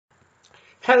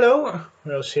Hello,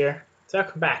 Rose here.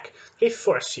 Welcome back to the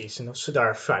fourth season of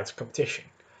Cedara Fight Competition.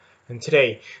 And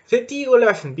today, the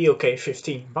DU11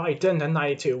 BOK-15 by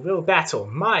Dunda92 will battle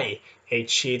my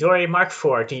Idori Mark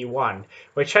IV D1,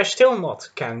 which I still not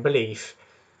can believe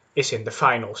is in the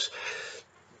finals.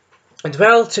 And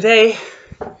well, today,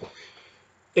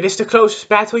 it is the closest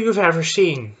battle you've ever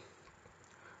seen.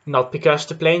 Not because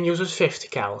the plane uses 50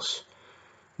 cals,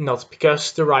 not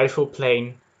because the rival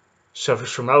plane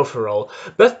suffers from overroll,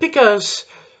 but because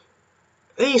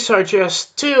these are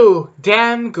just two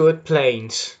damn good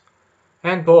planes.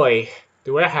 And boy,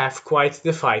 do I have quite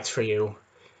the fight for you.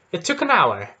 It took an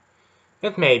hour,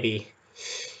 and maybe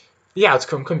the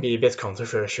outcome can be a bit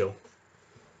controversial.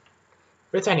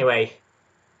 But anyway,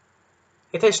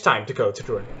 it is time to go to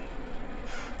the runway.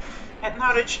 And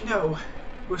now that you know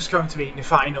who's going to be in the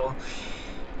final,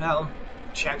 well,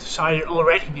 chances are you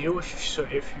already knew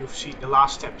if you've seen the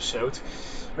last episode,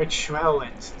 which, well,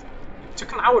 it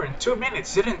took an hour and 2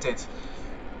 minutes, didn't it?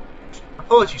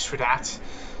 Apologies for that.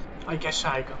 I guess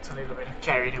I got a little bit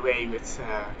carried away with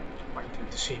wanting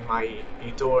to see my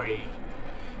Idori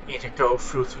either go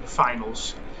through to the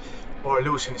finals or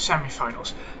lose in the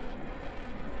semi-finals.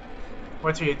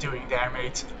 What are you doing there,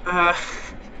 mate? Yeah,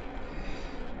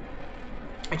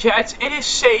 it is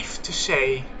safe to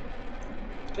say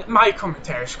that my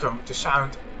commentary is going to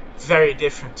sound very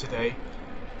different today.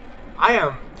 I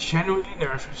am genuinely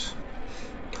nervous.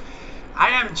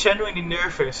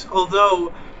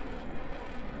 Although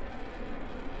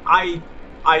I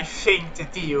think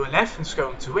that DU11 is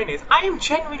going to win it. I am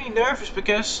genuinely nervous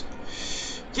because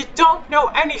you don't know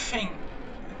anything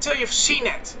until you've seen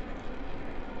it.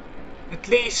 At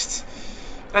least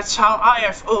that's how I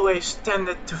have always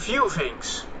tended to view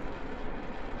things.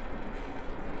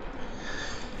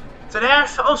 Today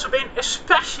I've also been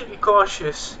especially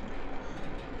cautious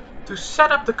to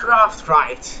set up the craft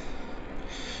right,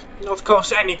 not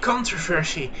cause any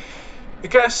controversy,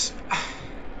 because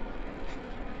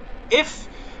if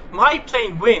my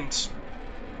plane wins,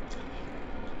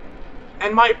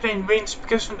 and my plane wins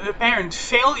because of the apparent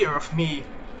failure of me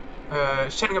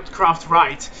setting up the craft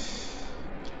right,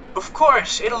 of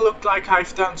course it'll look like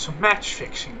I've done some match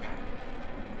fixing there,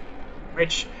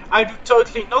 which I do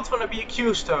totally not want to be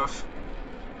accused of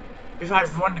if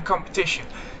I've won the competition.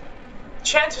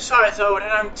 Chances are though that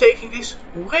I'm taking this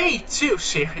way too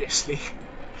seriously.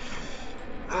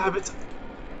 But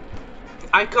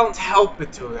I can't help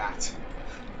but do that.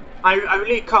 I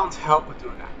really can't help but do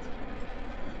that.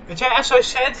 But yeah, as I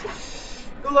said,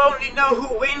 you'll only know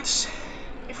who wins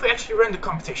if we actually run the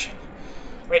competition.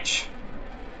 Which,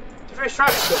 the first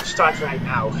round is going to start right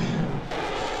now.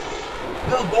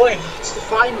 Oh boy, it's the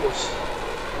finals.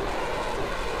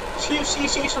 CFC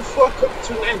Season 4 coming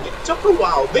to an end. It took a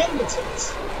while, didn't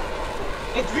it?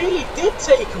 It really did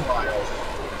take a while.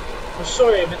 I'm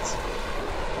sorry, but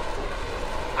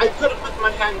I couldn't put my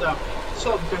hand up. It's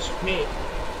all because of me.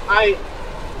 I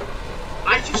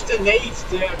just delayed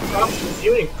the craft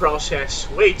reviewing process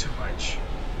way too much.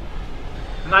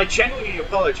 And I genuinely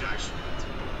apologize for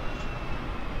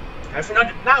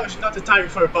that. Now is not the time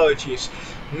for apologies.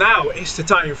 Now is the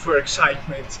time for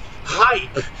excitement,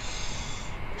 hype,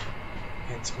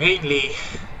 and mainly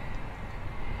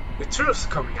the truth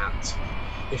coming out,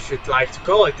 if you'd like to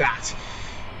call it that.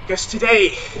 Because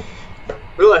today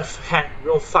we'll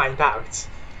find out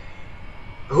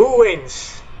who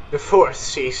wins the fourth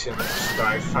season of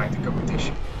Cedara Fight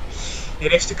Competition.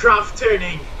 It is the craft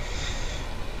turning.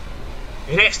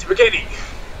 It is the beginning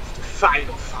of the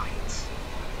final fight.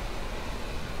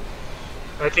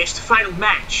 Or at least the final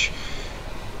match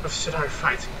of Cedara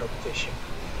Fighting Competition.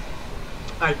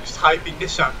 I'm just hyping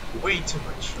this up way too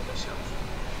much for myself.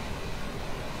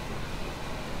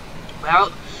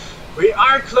 Well, we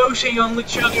are closing on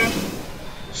each other.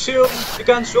 Soon the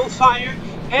guns will fire,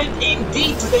 and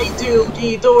indeed they do.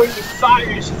 The Idori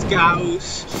fires its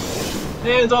goes,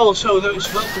 and also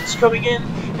those weapons coming in.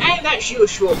 And as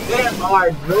usual, there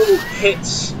are no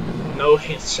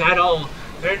hits at all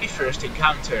during the first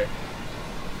encounter.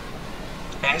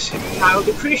 As now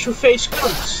the crucial phase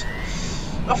comes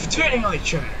of turning on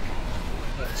each other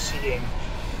and seeing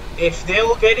if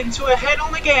they'll get into a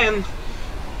head-on again,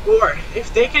 or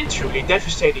if they can truly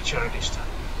devastate each other this time.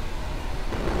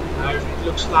 However, it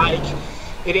looks like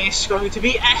it is going to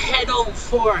be a head-on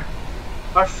for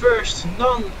our first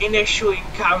non-initial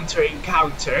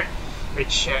encounter,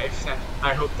 which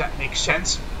I hope that makes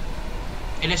sense.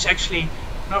 It is actually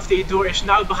one of the Idori is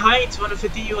now behind one of the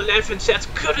DU11s that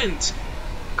couldn't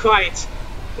quite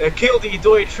kill the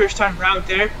Idori the first time round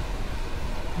there.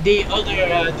 The other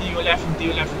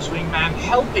DU11's wingman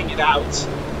helping it out.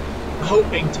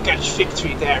 hoping to catch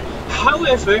victory there.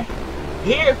 However,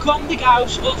 here come the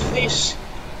gauss of this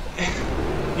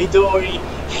Idori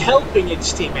helping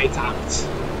its teammate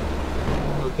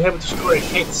out. Will be able to score a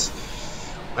hit.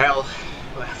 Well,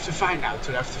 we'll have to find out.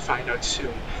 We'll have to find out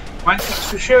soon. One thing's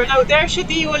for sure now, there's a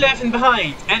DU11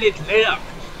 behind, and it lit up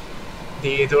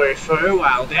the Idori for a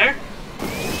while there.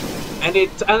 And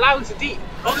it allowed the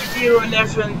other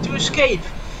DU11 to escape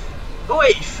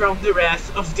away from the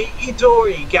wrath of the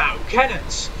Idori Gao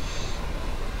cannons.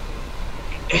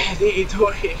 The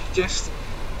Idori just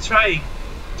trying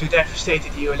to devastate the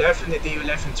DU11, the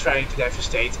DU11 trying to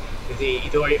devastate the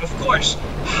Idori, of course.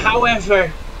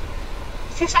 However,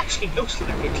 this actually looks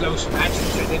like a close match,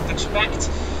 which I didn't expect.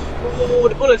 Oh,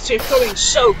 the bullets are going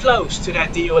so close to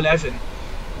that DU11.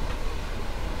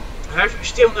 However,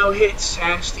 still no hits,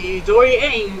 as the Idori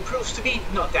aim proves to be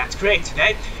not that great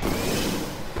today.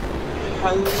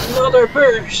 Another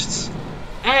burst,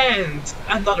 and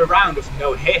another round of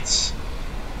no hits.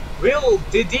 Will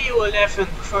the DU11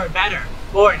 perform better?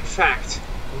 Or in fact,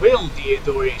 will the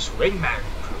Idori's wingman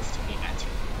prove to be better?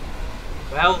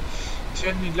 Well, it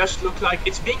certainly does look like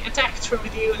it's being attacked from the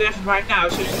DU11 right now,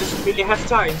 so it doesn't really have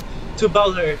time to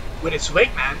bother with its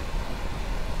wingman.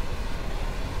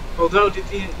 Although the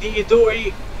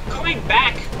Idori coming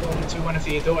back onto one of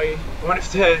the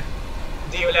DU11s.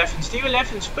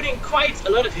 DU11's putting quite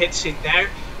a lot of hits in there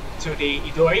to the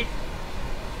Idori.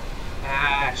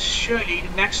 Surely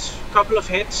the next couple of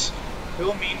hits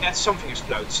will mean that something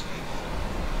explodes.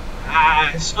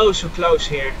 It's oh so close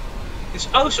here. It's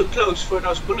oh so close for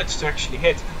those bullets to actually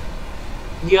hit.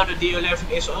 The other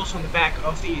DU11 is also on the back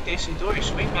of this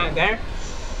Idori's wingman there.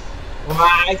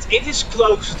 Right, it is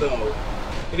close though.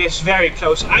 It is very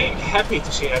close. I am happy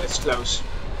to see that it's close.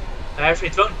 However,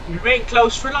 it won't remain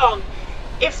close for long.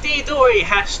 If the Idori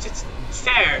has to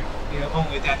fare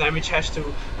on with that damage, has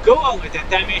to go on with that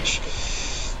damage,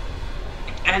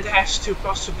 and has to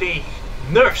possibly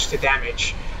nurse the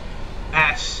damage,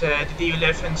 as the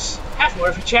DU11s have more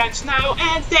of a chance now,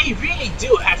 and they really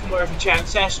do have more of a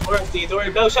chance as more of the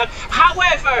Idori blows up.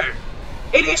 However,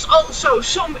 it is also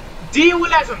some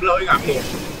DU11 blowing up here.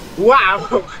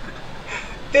 Wow!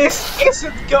 This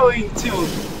isn't going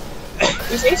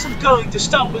to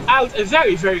stop without a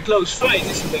very, very close fight,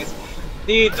 isn't it?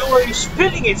 The Idori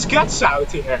spilling its guts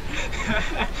out here.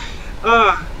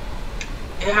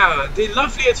 Yeah, the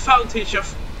lovely advantage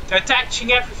of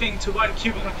attaching everything to one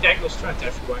cubic rectangle strut,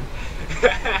 everyone.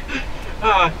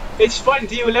 It's one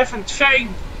DU11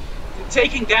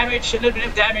 taking damage, a little bit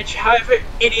of damage. However,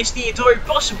 it is the Idori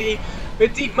possibly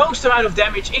with the most amount of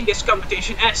damage in this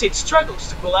competition, as it struggles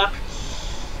to pull up.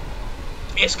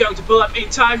 It's going to pull up in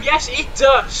time. Yes, it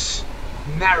does.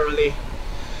 Narrowly.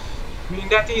 Meaning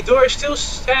that the Idori still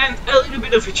stand a little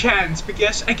bit of a chance,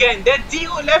 because again, that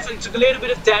DU11 took a little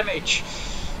bit of damage.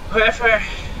 However,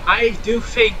 I do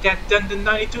think that the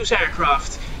 92's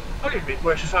aircraft are a little bit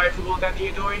more survivable than the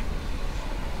Idori.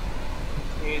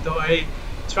 The Idori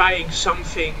trying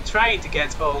something, trying to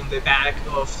get on the back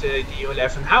of the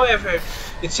DU11. However,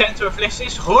 its center of list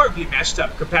is horribly messed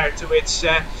up compared to its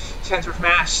center of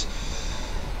mass.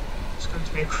 It's going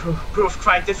to be prove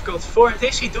quite difficult for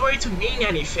this Idori to mean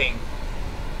anything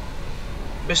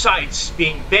besides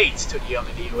being bait to the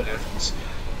other DU11s.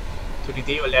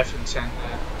 And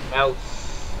well,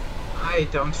 I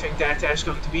don't think that there's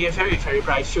going to be a very, very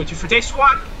bright future for this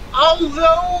one.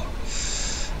 Although,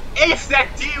 if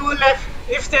that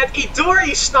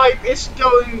Idori snipe is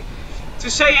going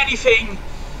to say anything,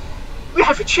 we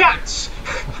have a chance.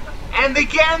 And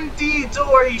again, the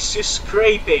Idori's is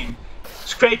scraping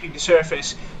the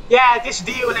surface. Yeah, this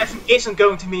DU11 isn't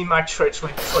going to mean much for its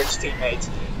teammate.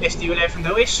 This DU11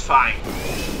 though is fine.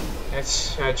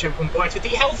 Let's jump on board with the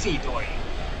healthy Idori.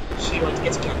 See what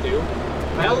it can do.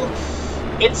 Well,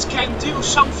 it can do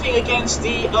something against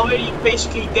the already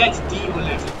basically dead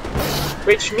DU11.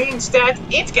 Which means that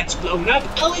it gets blown up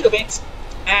a little bit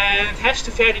and has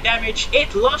to fare the damage.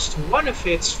 It lost one of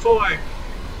its 4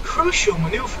 crucial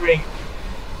maneuvering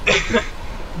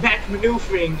back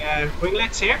maneuvering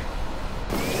winglets here.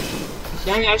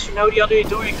 Then, as you know, the other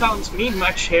Idori can't mean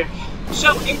much here,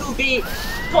 so it will be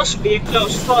possibly a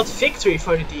close fought victory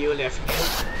for the DU11.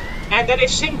 And that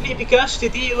is simply because the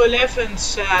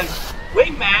DU11's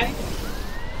wingman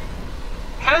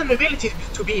had an ability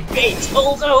to be bait,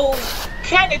 although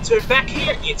can it turn back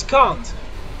here? It can't.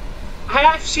 I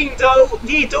have seen though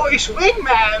the Idori's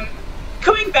wingman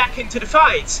coming back into the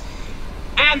fight,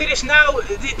 and it is now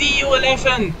the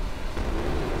DU11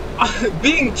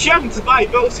 being jumped by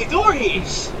both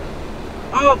Idoris.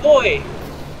 Oh boy.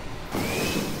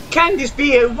 Can this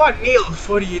be a 1-0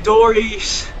 for the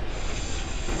Idoris?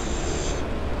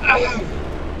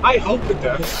 I hope it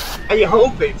does. I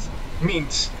hope it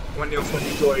means 1-0 for the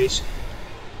Idoris.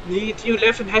 The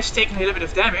D11 has taken a little bit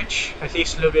of damage, at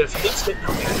least a little bit of hits, but no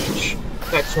damage.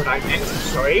 That's what I meant, I'm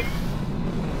sorry.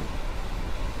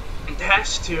 It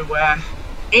has to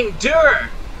endure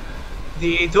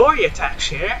the Idori attacks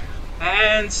here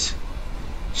and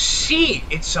see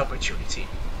its opportunity.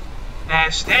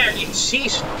 As there it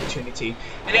sees an opportunity,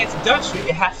 and it does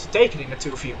really have to take it in a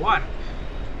 2v1.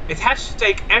 It has to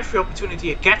take every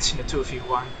opportunity it gets in a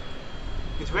 2v1.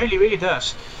 It really, really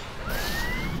does.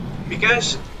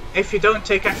 Because if you don't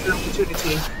take every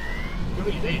opportunity, you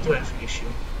really do have an issue.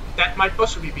 That might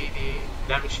possibly be the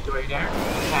damage Idori there,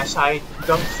 as I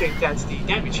don't think that the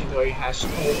damage Idori has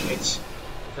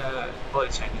all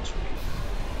its enemies.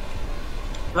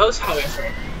 Those,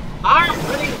 however, are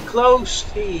running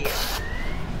closely,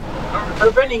 are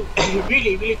running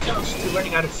really, really close to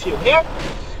running out of fuel here.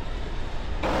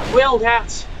 Will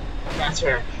that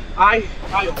matter? I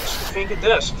honestly think it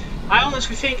does. I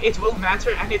honestly think it will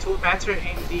matter, and it will matter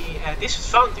in the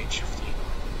disadvantage of the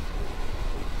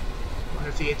one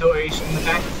of the Idoris on the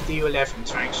back of the D11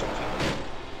 trying something.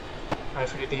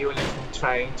 However, the D11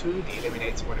 trying to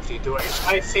eliminate one of the Idoris.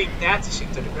 I think that is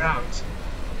into the ground.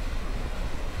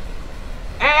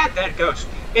 And there it goes.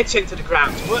 It's into the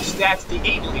ground. Was that the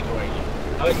able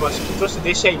Idori? No, it wasn't. It was the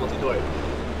disabled Idori.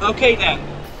 Okay then.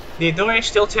 The Idori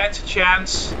still stands a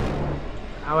chance.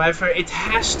 However, it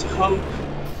has to hope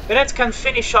that it can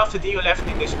finish off the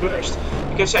D11 in this burst.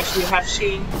 Because as we have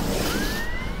seen,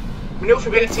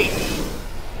 maneuverability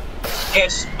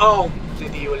is on the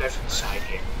D11 side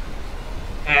here.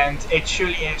 And it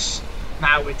surely is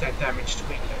now with that damaged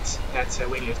winglet. That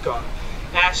winglet gone.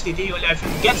 As the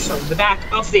D11 gets on the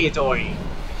back of the Idori.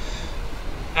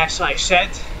 As I said,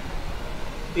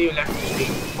 D11 is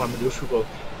being more maneuverable.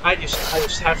 I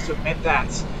just have to admit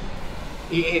that.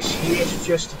 He is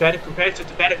just better compared to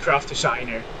the better craft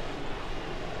designer.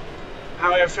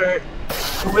 However,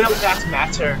 will that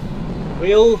matter?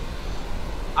 Will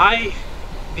I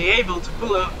be able to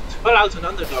pull out an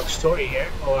underdog story here,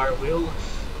 or will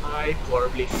I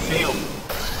probably fail?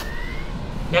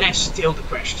 That is still the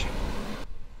question.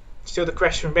 Still the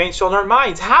question remains on our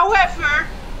mind. However,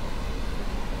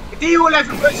 if the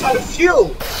D11 runs out of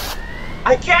fuel,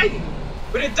 again,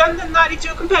 with a Dundon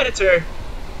 92 competitor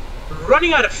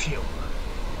running out of fuel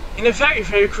in a very,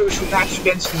 very crucial match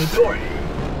against the Idori.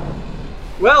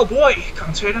 Well, boy,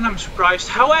 can't say that I'm surprised.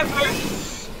 However,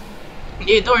 the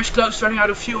Idori is close to running out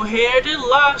of fuel here. The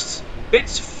last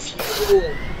bits of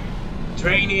fuel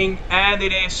draining, and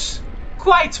it is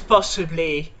quite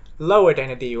possibly lower than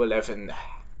a D11.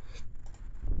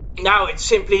 Now it's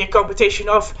simply a competition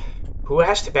of who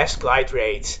has the best glide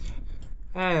rate,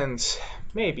 and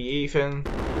maybe even the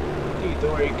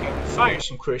Idori can fire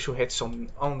some crucial hits on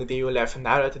the D11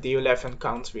 now that the D11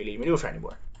 can't really maneuver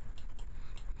anymore.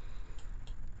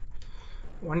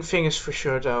 One thing is for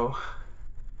sure though,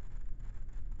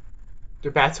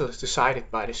 the battle is decided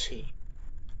by the sea.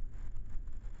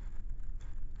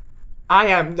 I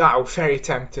am now very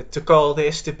tempted to call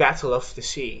this the Battle of the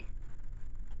Sea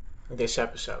in this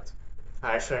episode.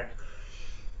 However,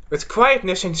 with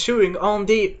quietness ensuing on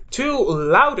the two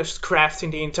loudest craft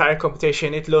in the entire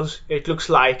competition, it looks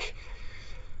like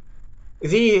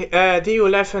the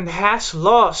D11 has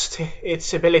lost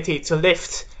its ability to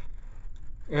lift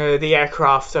the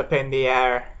aircraft up in the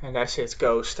air, and as it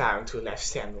goes down to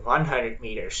less than 100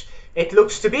 meters, it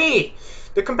looks to be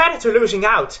the competitor losing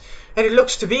out, and it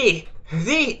looks to be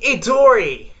the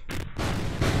Idori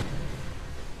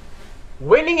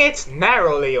winning it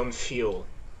narrowly on fuel.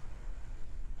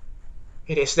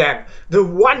 It is then the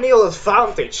 1-0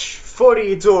 advantage for the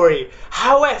Idori.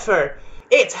 However,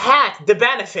 it had the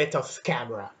benefit of the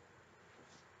camera.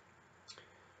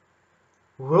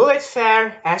 Will it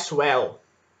fare as well?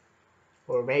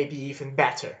 Or maybe even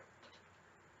better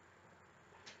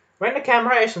when the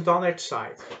camera isn't on its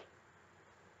side?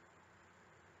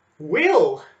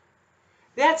 Will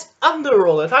that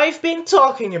underroll that I've been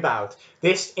talking about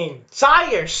this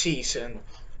entire season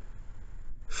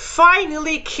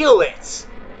finally kill it?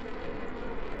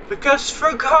 Because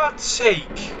for God's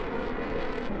sake,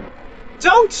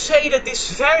 don't say that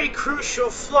this very crucial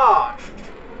flaw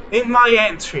in my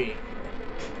entry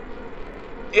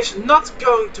is not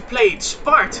going to play its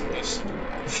part in this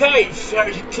very,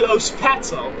 very close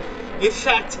battle. In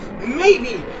fact,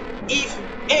 maybe even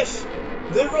if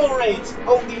the roll rate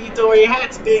on the Idori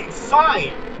had been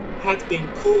fine, had been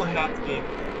cool, had been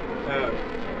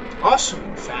awesome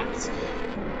in fact,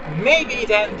 maybe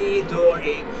then the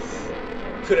Idori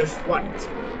could have won it.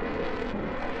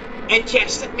 And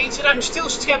yes, that means that I'm still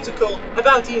skeptical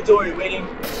about the Idori winning,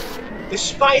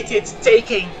 despite it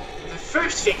taking the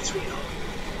first victory.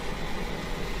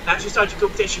 Now to start the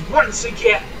competition once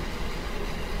again.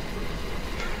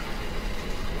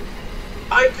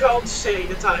 I can't say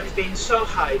that I've been so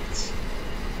hyped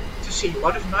to see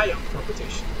one of my own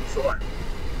competitions before.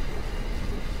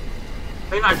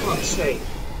 And I can't say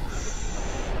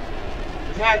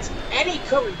that any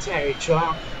commentary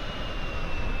job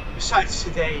besides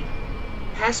today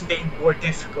has been more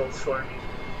difficult for me.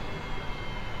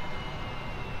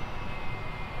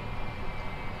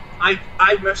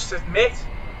 I must admit,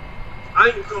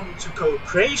 I'm going to go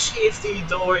crazy if the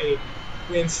Idori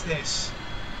wins this.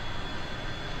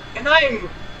 And I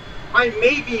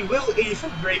maybe will even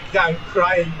break down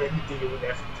crying when the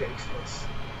D11 takes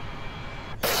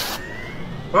this.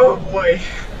 Oh boy.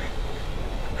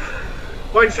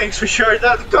 One thing's for sure,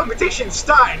 that the competition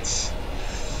starts.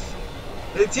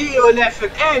 The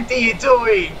D11 and the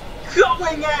Idori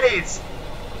going at it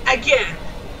again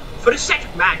for the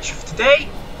second match of today.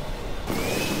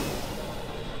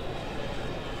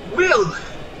 Will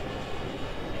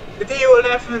the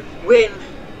D11 win,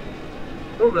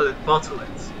 or will it bottle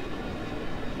it?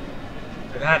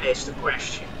 That is the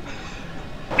question.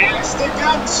 As the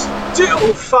guns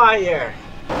do fire,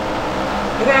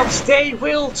 and as they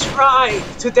will try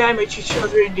to damage each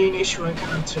other in the initial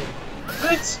encounter,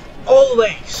 but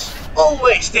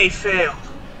always they fail.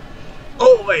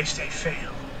 Always they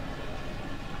fail.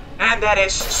 And that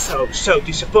is so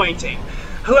disappointing.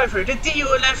 However, the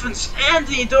DU11s and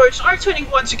the Idoris are turning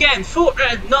once again for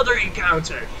another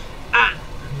encounter,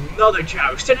 another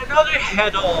joust, and another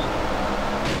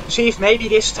head-on. See if maybe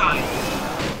this time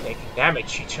they can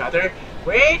damage each other,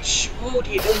 which, ooh,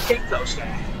 the Idori came close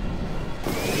there.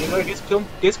 The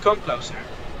Idori did come closer.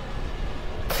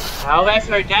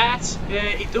 However, that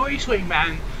Idori's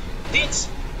wingman did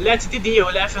let the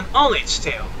DU11 on its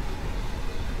tail,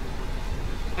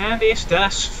 and is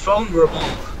thus vulnerable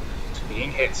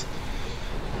being hit.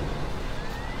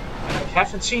 I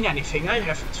haven't seen anything, I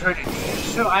haven't heard anything,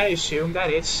 so I assume that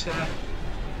it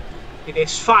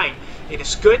is fine, it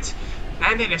is good,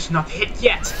 and it is not hit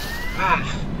yet.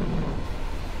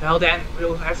 Well then,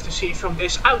 we'll have to see from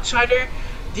this outsider,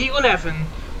 D11,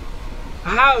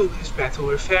 how this battle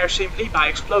will fare simply by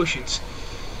explosions.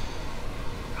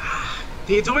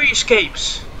 The Idori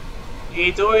escapes.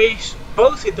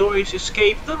 Both Idoris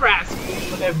escape the wrath of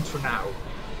D11 for now.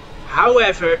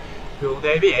 However, will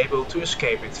they be able to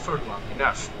escape it for long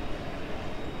enough?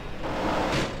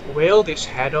 Will this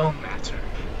head-on matter?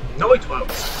 No, it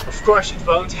won't. Of course it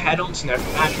won't, head-ons never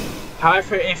matter.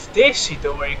 However, if this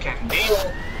Idori can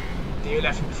deal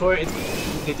D11 before it,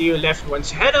 the D11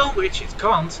 wants head-on, which it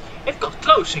can't, it got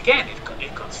close again, it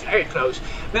got very close,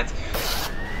 but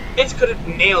it couldn't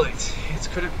nail it. It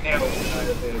couldn't nail the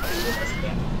D11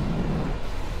 again.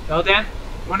 Well then,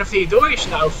 one of the Idori is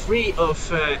now free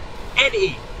of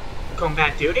any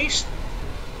combat duties,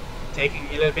 taking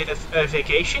a little bit of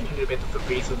vacation, a little bit of a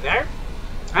breather there.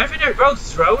 However, they're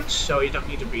both drones, so you don't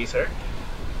need a breather,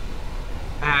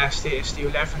 as this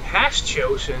D11 has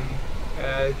chosen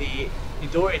the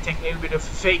Idori taking a little bit of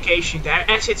vacation there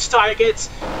as its target,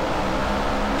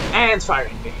 and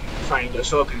firing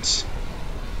those organs.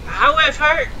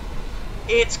 However,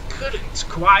 it couldn't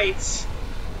quite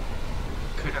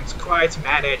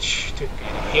manage to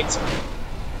get a hit.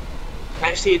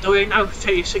 As the Idori now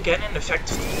face again an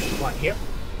effective 2v1 here.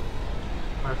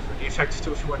 Or the effective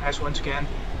 2v1 has once again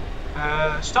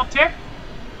stopped here.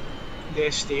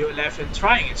 This D11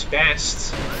 trying its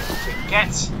best to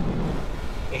get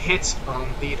a hit on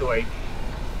the Idori.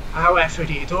 However,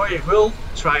 the Idori will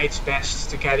try its best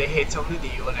to get a hit on the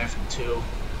D11 too.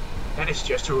 That is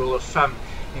just a rule of thumb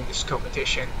in this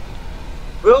competition.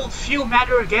 Will fuel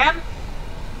matter again?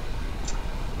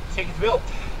 I think it will.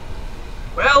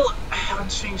 Well, one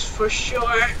thing's for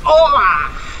sure.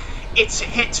 Oh, it's a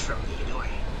hit from the Idori.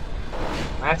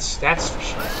 That's for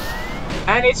sure.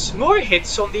 And it's more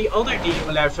hits on the other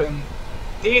D11.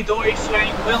 The Idori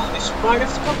flying well is part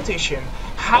of the competition.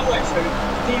 However,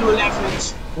 the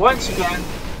D11s once again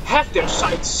have their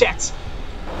sights set.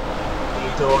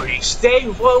 The Idoris, they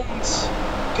won't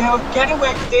get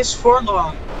away with this for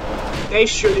long. They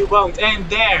surely won't. And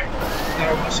there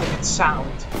was a hit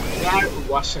sound. There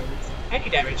wasn't any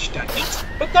damage done yet,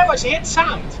 but there was a hit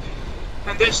sound.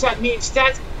 And thus that means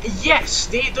that, yes,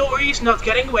 the Idori is not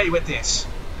getting away with this.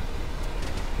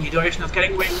 The Idori is not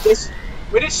getting away with this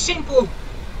with a simple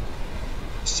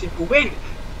win,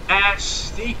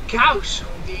 as the cows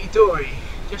on the Idori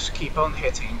just keep on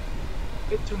hitting,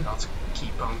 but do not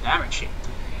keep on damaging.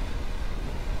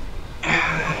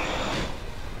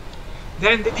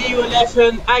 Then the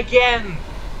DU-11 again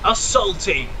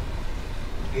assaulting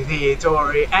the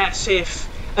Idori as if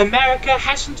America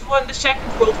hasn't won the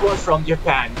Second World War from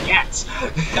Japan yet.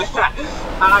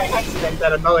 I had to make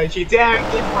that analogy there,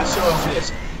 it was so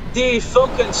obvious. The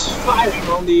Falcons firing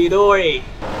on the Idori.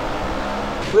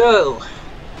 Well,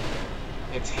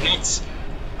 it hits.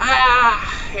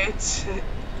 It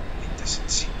doesn't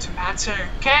seem to matter.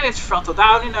 Can it throttle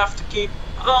down enough to keep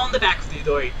on the back of the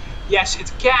Idori? Yes,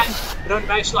 it can, but only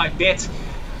by a slight bit.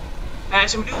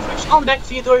 As it maneuvers on the back of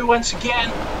the Idori once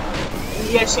again.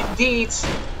 Yes, indeed,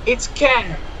 it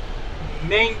can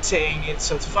maintain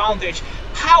its advantage.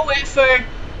 However,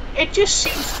 it just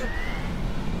seems to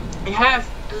have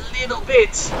a little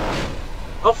bit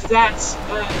of that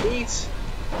lead.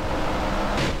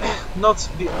 Not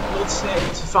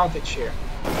disadvantage here.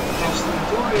 As the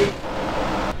Idori,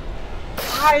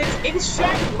 it is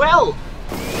very well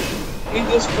in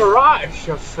this barrage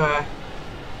of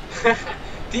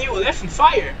DU-11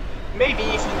 fire. Maybe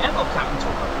even ammo counter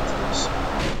into this.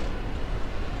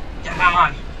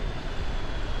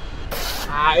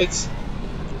 It's...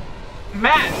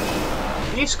 Man,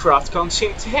 these craft can't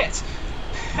seem to hit.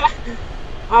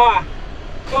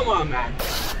 Come on, man.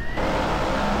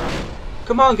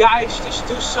 Come on, guys, just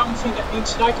do something that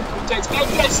means that I can protect. And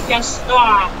yes,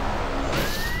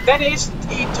 that is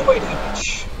the Idori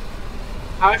damage.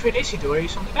 However, this Idori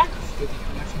is on the back of the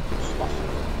DU-11.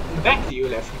 On the back of the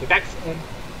DU-11,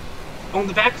 on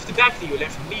the back of the DU-11.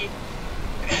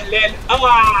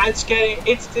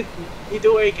 It's the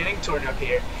Idori getting torn up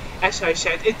here. As I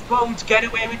said, it won't get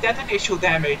away with that initial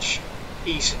damage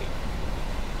easily.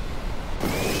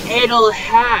 It'll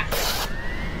have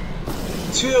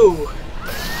to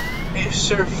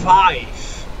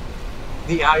survive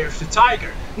the Eye of the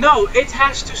Tiger. No, it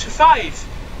has to survive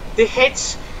the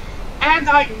hits, and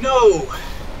I know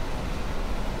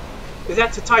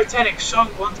that the Titanic song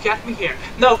won't get me here.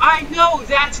 No, I know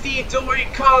that the Idori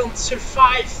can't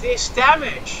survive this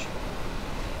damage.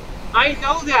 I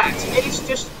know that. It's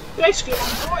just basically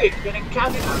Idori getting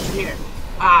counted out here.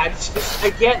 It's just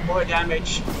again more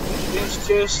damage. It's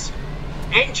just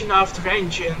engine after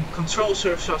engine, control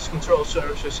surface after control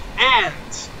surfaces,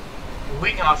 and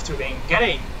wing after wing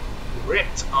getting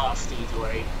ripped off the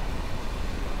Idori.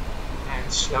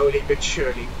 And slowly but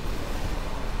surely,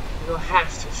 we'll have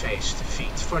to face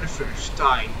defeat for the first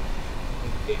time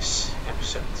in this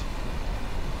episode.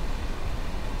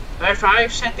 However,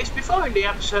 I've said this before in the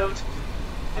episode,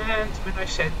 and when I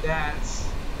said that,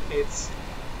 it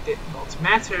did not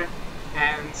matter,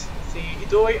 and the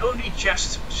Idori only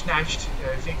just snatched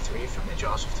the victory from the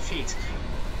jaws of defeat.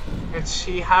 Let's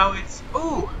see how it...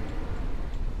 Ooh!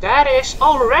 That is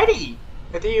already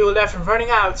the DU-11 running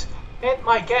out, and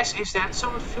my guess is that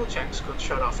some of the fuel tanks got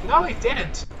shut off. No, it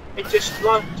didn't. It just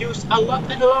used a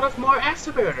lot of more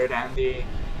afterburner than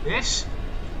this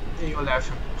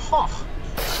DU-11. Huh.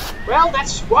 Well,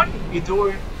 that's one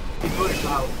Idori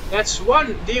now. That's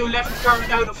one DU-11 counted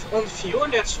out on fuel,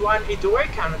 and that's one Idori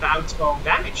counted out on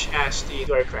damage as the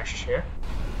Idori crashes here.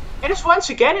 It is once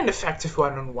again an effective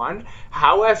one-on-one.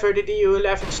 However, the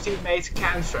DU-11's teammate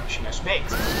can function as bait.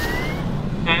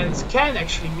 And can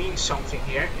actually mean something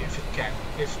here if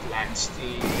it lands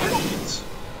the element.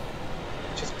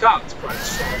 Which it can't, quite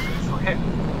sadly for him.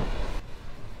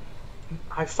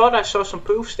 I thought I saw some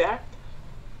proofs there.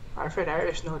 However, there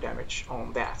is no damage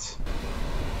on that.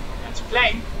 That's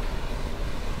plain.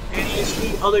 It is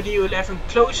the other DU-11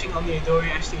 closing on the Idori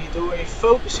as the Idori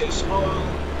focuses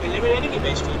on eliminating a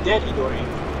basically dead Idori.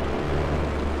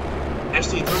 As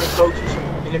the Idori focuses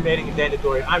on eliminating a dead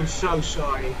Idori, I'm so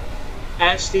sorry.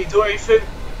 As the Idori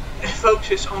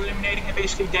focuses on eliminating a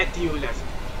basically dead DU-11.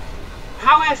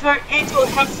 However, it will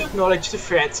have to acknowledge the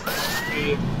threat of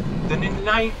the Dundon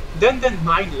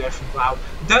 911. Wow,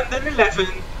 Dundon 11.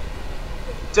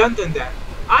 Dundon.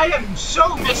 I am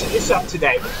so messing this up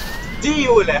today.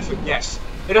 DU-11, yes.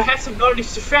 It'll have to acknowledge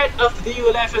the threat of the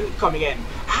DU-11 coming in.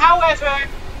 However,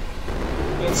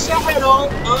 it's a head-on.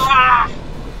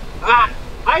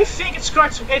 I think it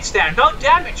scored some hits there. No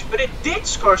damage, but it did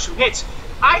score some hits.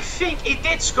 I think it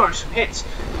did score some hits.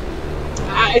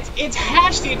 It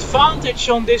has the advantage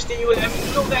on this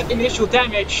DU-11. Will that initial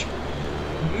damage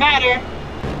matter?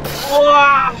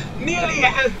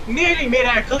 Nearly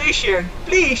mid-air collision.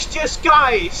 Please, just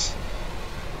guys.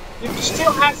 You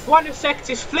still have one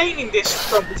effective plane in this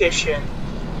competition.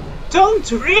 Don't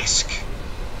risk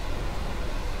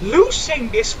losing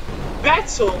this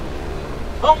battle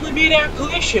on the mid-air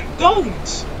collision. Don't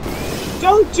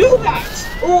do that.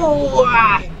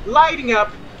 Lighting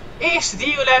up is the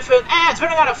DU-11, and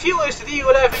running out of fuel is the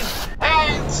DU-11,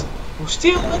 and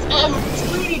still with a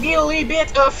 3D steely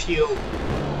bit of fuel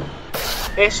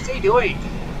is the Idori.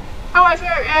 However,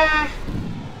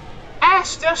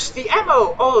 as does the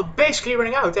ammo, all basically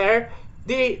running out there.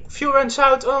 The fuel runs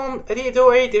out on the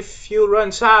Idori, the fuel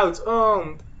runs out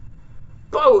on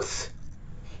both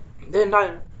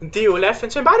the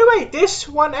DU11s. And by the way, this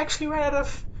one actually ran out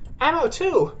of ammo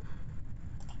too.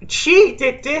 Gee,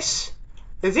 did this?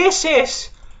 This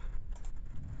is,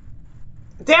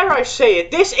 dare I say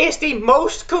it, this is the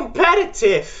most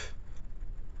competitive.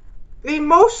 The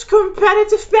most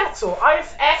competitive battle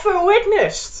I've ever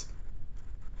witnessed.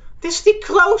 This is the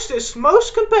closest,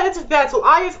 most competitive battle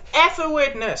I have ever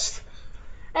witnessed.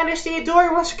 And it's the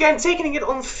Idori once again taking it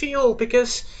on field,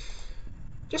 because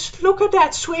just look at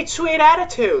that sweet, sweet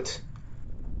attitude.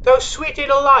 Those sweet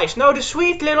little lies. No, the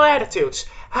sweet little attitudes.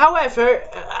 However,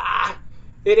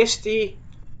 it is the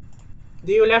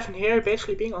D11 here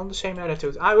basically being on the same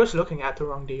attitude. I was looking at the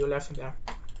wrong D11 there.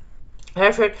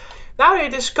 However, now that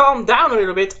it has calmed down a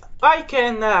little bit, I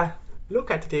can look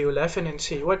at the D11 and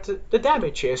see what the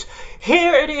damage is.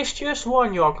 Here it is just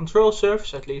one yaw control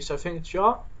surface, at least I think it's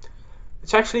yaw.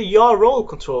 It's actually yaw roll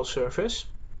control surface.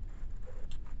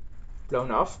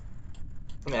 Blown off.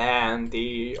 And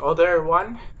the other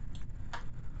one,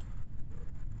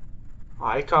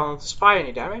 I can't spy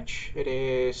any damage. It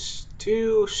is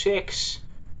 2, 6,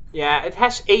 yeah, it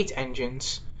has 8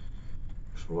 engines.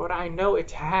 For what I know,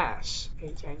 it has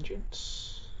 8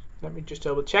 engines. Let me just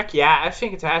double check. Yeah, I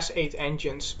think it has 8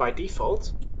 engines by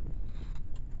default.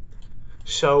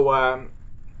 So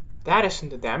that isn't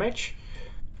the damage.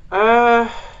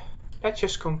 Let's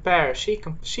just compare. See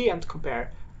and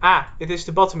compare. Ah, it is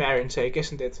the bottom air intake,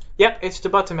 isn't it? Yep, it's the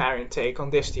bottom air intake on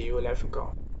this DU11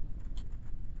 car.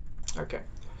 Okay.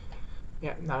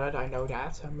 Yeah, now that I know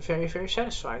that, I'm very, very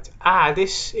satisfied. Ah,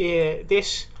 this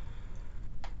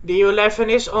DU11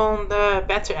 is on the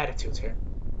better attitude here.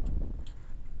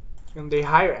 On the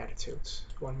higher attitude,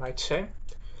 one might say.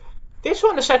 This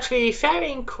one is actually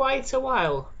varying quite a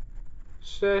while.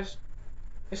 So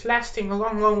it's lasting a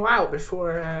long, long while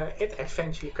before it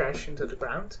eventually crashed into the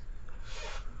ground.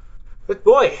 But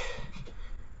boy,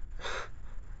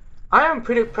 I am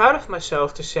pretty proud of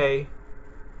myself to say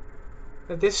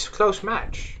that this is a close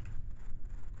match.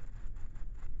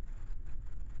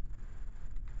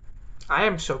 I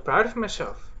am so proud of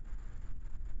myself.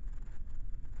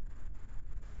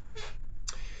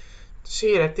 To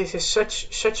see that this is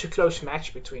such a close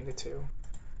match between the two.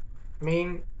 I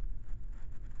mean,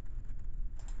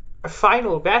 a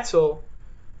final battle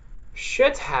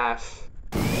should have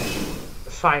a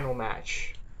final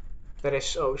match that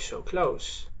is oh so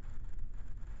close.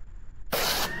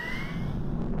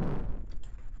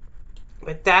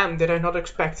 But damn, did I not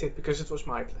expect it, because it was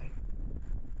my plane.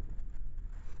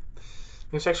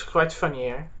 It's actually quite funny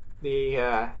here. The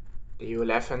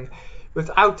U11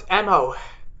 without ammo,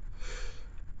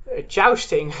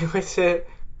 jousting with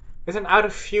an out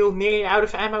of fuel, nearly out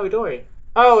of ammo Idori.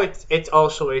 Oh, it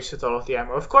also wasted all of the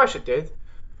ammo. Of course it did.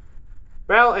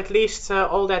 Well, at least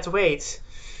all that weight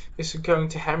isn't going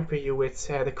to hamper you with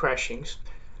the crashings.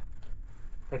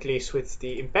 At least with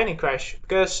the impending crash,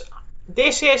 because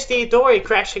this is the Idori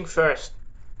crashing first.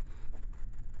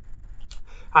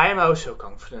 I am also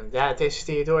confident that this is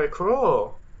the Idori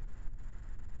crawl.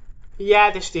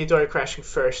 Yeah, this is the Idori crashing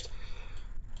first.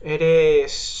 It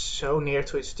is so near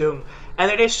to its doom. And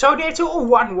it is so near to a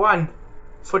 1-1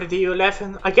 for the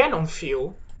DU11, again on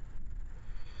fuel.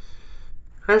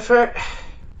 However,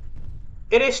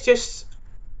 it is just...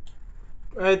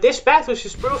 this battle is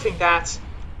just proving that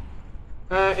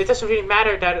it doesn't really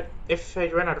matter that if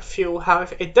you run out of fuel.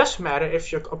 However, it does matter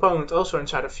if your opponent also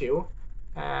runs out of fuel.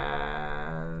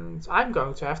 And I'm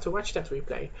going to have to watch that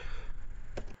replay.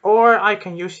 Or I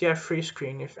can use the F3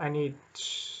 screen if I need...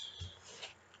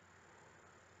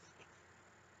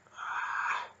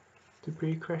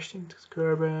 Debris crashed into the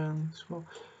curb and small...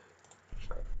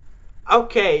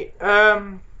 Okay,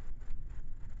 I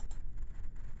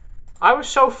was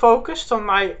so focused on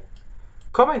my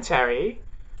commentary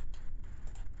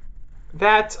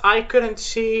that I couldn't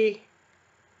see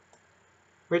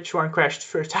which one crashed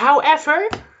first. However,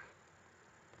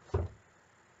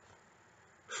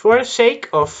 for the sake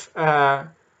of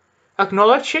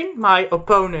acknowledging my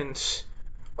opponent's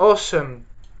awesome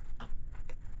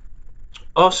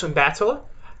battle,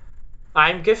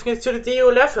 I'm giving it to the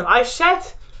DU11. I said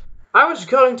I was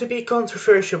going to be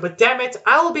controversial, but damn it,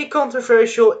 I'll be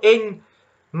controversial in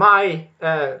my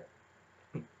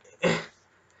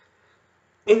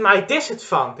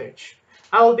disadvantage.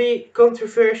 I'll be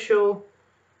controversial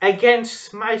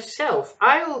against myself.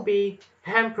 I will be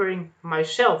hampering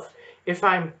myself if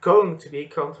I'm going to be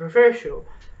controversial.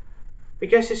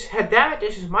 Because damn it,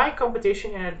 this is my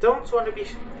competition and I don't want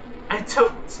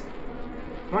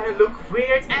to look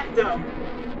weird and dumb.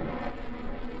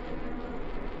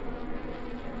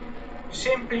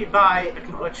 Simply by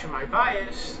acknowledging my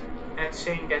bias and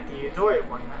saying that the Idori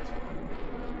won that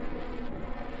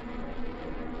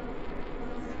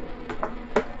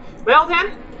one. Well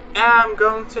then, I'm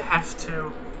going to have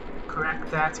to correct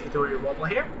that Idori wobble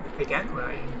here. Again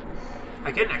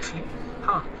actually.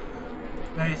 Huh.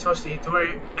 Maybe it was the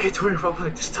Idori wobble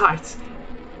at the start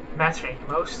mattering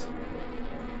the most.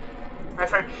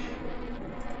 However,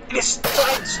 it is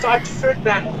time to start the third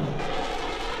battle.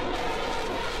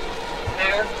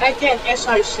 And again, as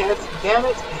I said, damn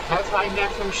it, have I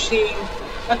never seen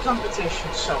a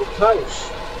competition so close.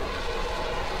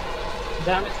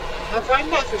 Damn it, have I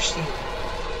never seen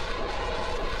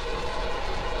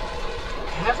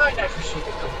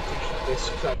a competition this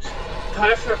close.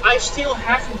 However, I still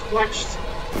haven't watched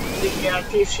the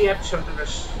KFC episode that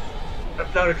was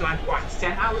uploaded like, what,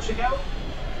 10 hours ago?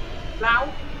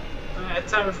 Now, at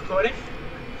time of recording.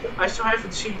 I still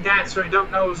haven't seen that, so I don't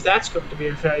know if that's going to be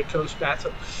a very close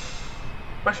battle.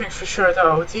 One thing for sure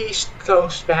though, these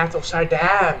close battles are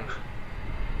damn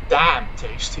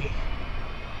tasty.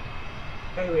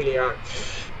 They really are.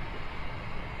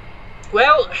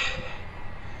 Well,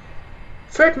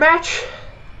 third match.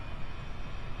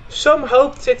 Some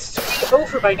hoped it's to be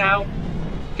over by now,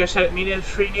 because that would mean a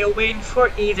 3-0 win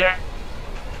for either.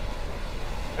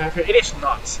 However, it is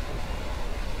not.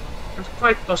 And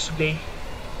quite possibly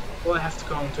we'll have to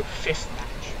go on to the fifth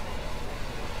match.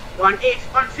 One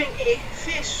thing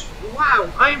is, wow,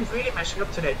 I'm really messing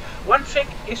up today. One thing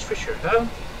is for sure though,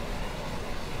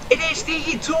 it is the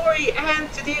Idori and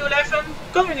the D11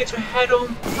 going into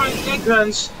head-on front leg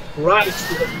runs right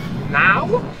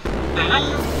now.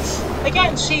 And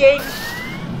again, seeing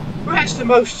who has the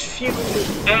most fuel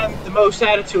and the most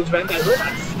attitude when they run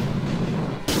out of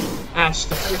fuel. As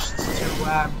the first two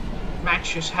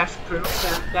matches have proved,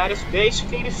 that is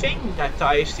basically the thing that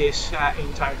ties this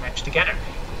entire match together.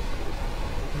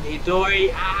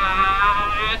 Idori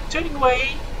turning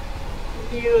away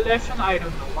the U11, I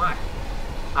don't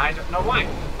know why.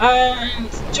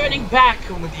 And turning back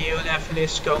on the U11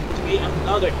 is going to be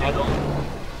another head-on.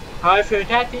 However,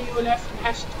 that the U11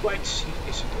 hasn't quite seen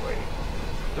this Idori.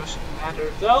 Doesn't matter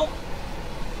though.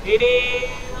 It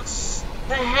is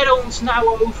the head-on's now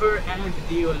over and the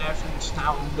D11 is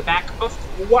now on the back of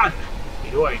one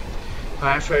Idori.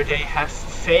 However, they have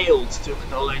failed to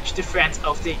acknowledge the threat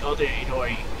of the other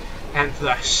Idori, and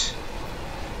thus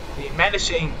the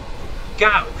menacing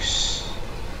Gauss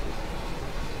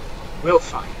will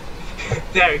fire.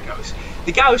 There it goes.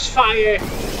 The Gauss fire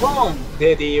on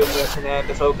the D11 and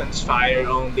the Vulcan's fire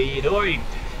on the Idori,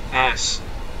 as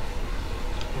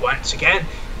once again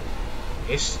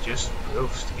this just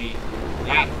proves to be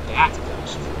that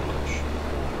close of a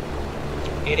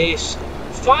match. It is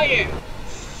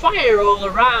fire all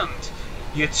around.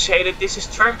 You'd say that this is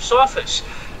Trump's office,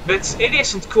 but it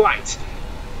isn't quite.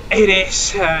 It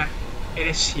is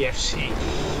CFC.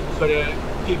 For the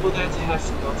people that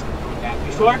have not known that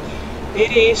before,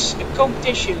 it is a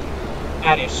competition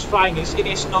at its finest. It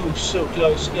is oh so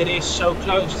close. It is so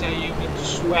close that you can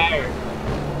swear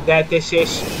that this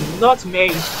is not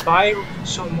made by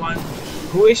someone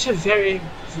who's very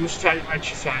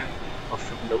much a fan of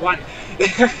Formula 1.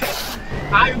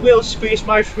 I will squeeze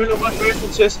my Formula 1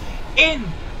 references in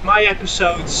my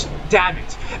episodes, damn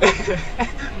it.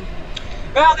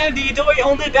 Well then, the Idori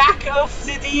on the back of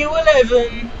the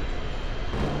D11.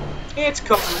 It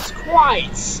can't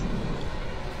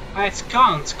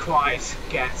quite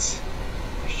get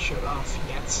a shut off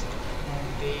yet on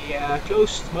the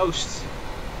closed most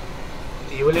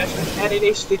D11, and it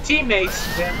is the teammates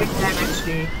that McLaren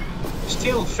actually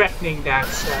still threatening that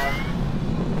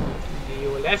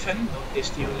D11, not this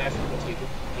D11, but the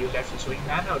D11's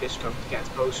wingman. Now this is going to get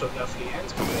oh so lovely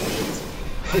and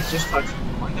just like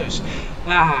wonders.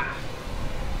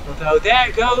 Although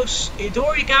there goes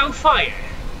Idori Gau Fire.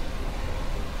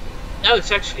 No,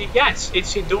 it's actually, yes,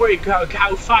 it's Idori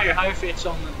Gau Fire, however it's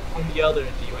on the other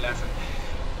D11.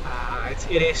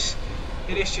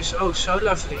 It is just oh so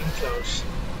lovely and close.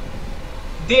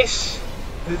 This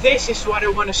is what I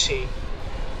want to see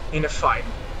in a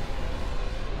final.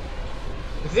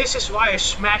 This is why I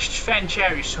smashed Fan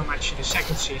Jerry so much in the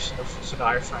second season of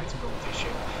Cedara fighting competition.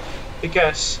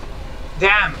 Because,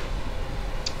 damn,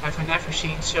 have I never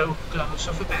seen so close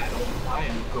of a battle in my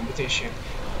own competition.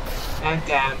 And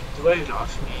damn, do I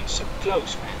love me some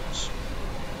close battles.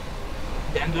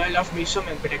 Then do I love me some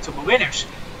unpredictable winners.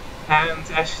 And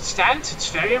as it stands, it's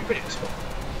very unpredictable.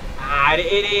 And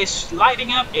it is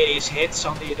lighting up, it is hits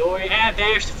on the Idori, and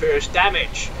there's the first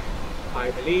damage.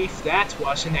 I believe that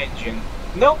was an engine.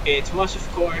 No, it was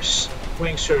of course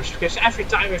wing surface, because every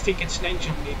time I think it's an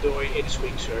engine in Idori, it is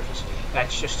wing surface.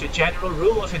 That's just a general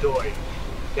rule of Idori.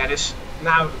 That is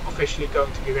now officially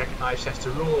going to be recognized as the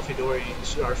rule of Idori in the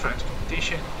Cedara Fight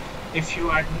competition. If you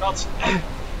are not,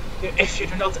 if you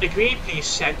do not agree, please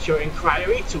send your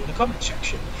inquiry to the comment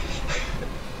section.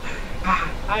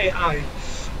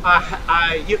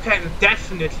 You can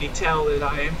definitely tell that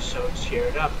I am so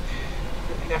cheered up.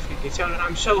 You can definitely tell that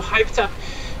I'm so hyped up,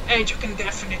 and you can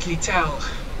definitely tell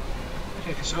that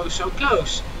it is so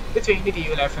close between the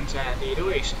D11s and the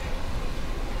Idoris.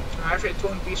 However, it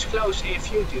won't be as close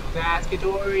if you do that.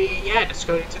 Idori, yeah, that's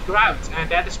going to the ground, and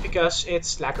that is because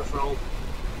it's lack of roll.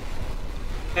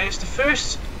 That is the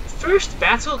first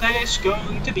battle that is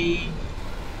going to be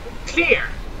clear.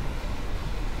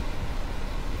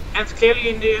 And clearly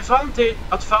in the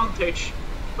advantage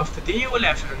of the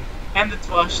DU11, and it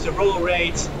was the roll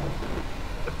rate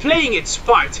playing its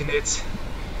part in it.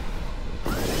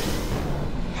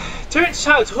 Turns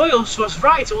out Hojoz was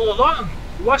right all along,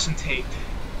 wasn't he?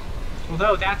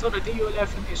 Although that other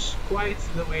DU11 is quite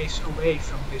the ways away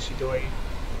from this Idori.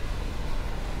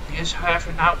 He is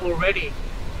however now already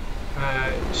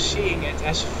seeing it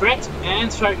as a threat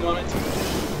and firing on it.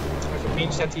 It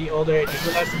means that the other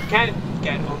D11 can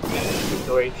get on the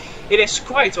Idori. It is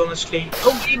quite honestly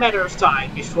only a matter of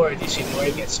time before this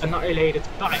Idori gets annihilated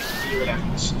by the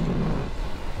D11s.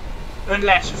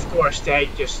 Unless of course they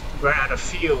just run out of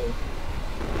fuel.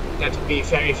 That would be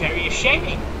very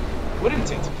shaming,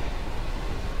 wouldn't it?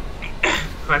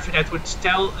 However, that would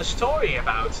tell a story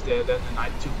about the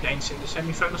night 2 planes in the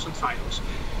semi-finals and finals.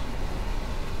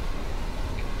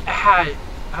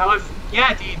 However,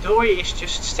 yeah, the Idori is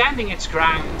just standing its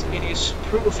ground. It is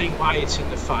proving why it's in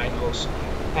the finals,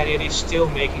 and it is still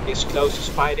making this close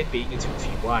despite it being a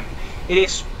 2v1. It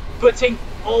is putting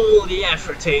all the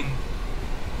effort in,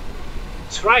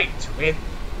 trying to win.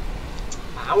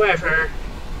 However,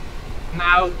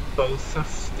 now both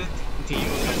of the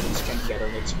D11s can get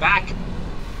on its back.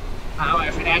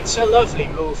 However, that's a lovely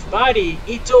move by the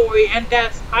Idori, and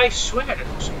that, I swear, that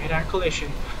was a mid-air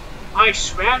collision. I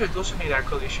swear it was a mid-air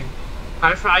collision.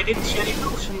 However, I didn't see any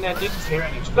moves and I didn't hear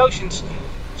any explosions,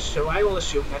 so I will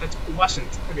assume that it wasn't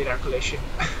a mid-air collision.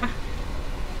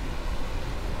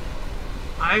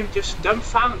 I'm just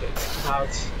dumbfounded about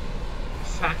the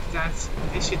fact that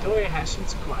this Idori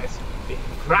hasn't quite been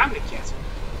grounded yet.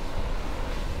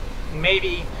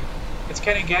 Maybe it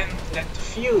can again let the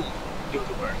fuel do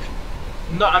the work.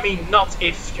 No, I mean, not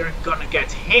if you're gonna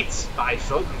get hit by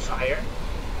Vulcan fire,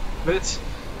 but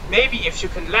maybe if you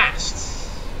can last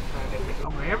a little bit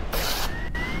longer here.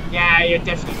 Yeah, you're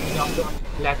definitely not going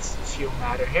to let fuel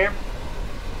matter here.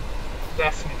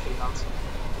 Definitely not.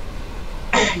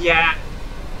 yeah,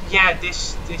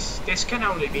 this can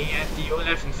only be a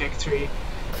D11 victory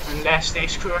unless they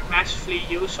screw up massively,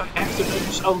 use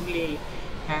afterburners only,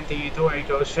 and the Idori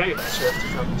goes very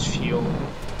conservative on its fuel.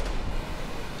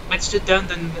 It's the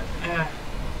Dundon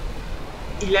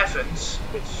 11s,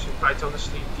 which quite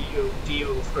honestly DU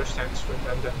of course stands for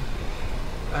Dundon.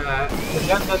 The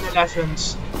Dundon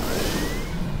 11s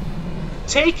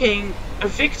taking a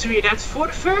victory that for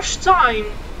the first time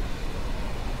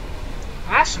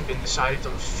hasn't been decided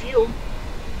on fuel.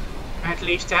 At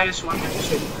least that is what I'm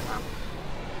assuming now.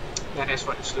 That is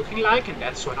what it's looking like, and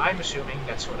that's what I'm assuming,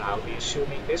 that's what I'll be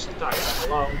assuming this entire time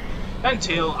alone,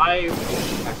 until I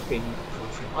have been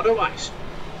proven otherwise.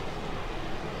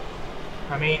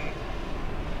 I mean,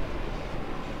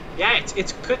 yeah,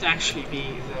 it could actually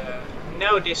be the...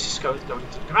 No, this is going to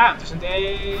the ground, isn't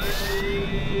it?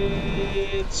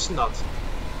 It's not.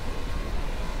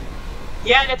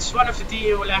 Yeah, that's one of the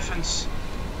DU11s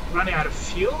running out of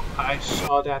fuel. I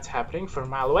saw that happening from a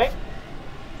mile away.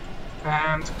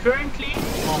 And currently,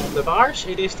 on the bars,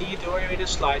 it is the Idori with a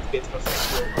slight bit of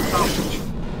fuel advantage.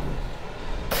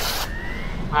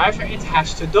 However, it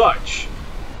has to dodge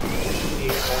the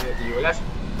U11,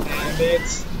 and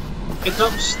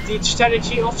the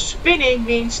strategy of spinning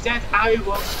means that I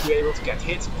won't be able to get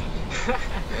hit.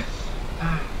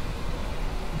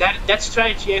 That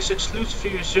strategy is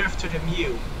exclusively reserved to the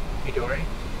Mew, Idori.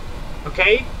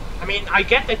 Okay? I mean, I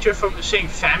get that you're from the same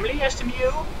family as the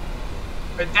Mew,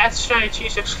 but that strategy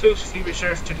is exclusively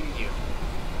reserved to the Mew.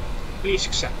 Please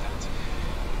accept that.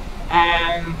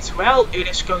 And, well, it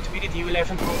is going to be the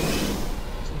D11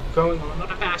 going on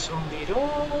another pass on the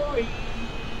Idori.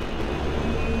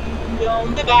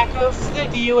 On the back of the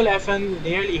D11,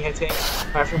 nearly hitting,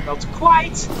 however not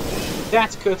quite.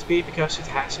 That could be because it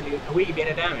has a wee bit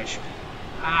of damage.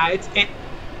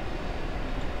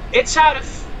 It's out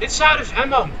of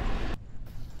ammo.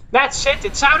 That's it,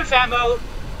 it's out of ammo.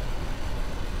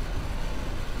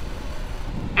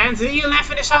 And the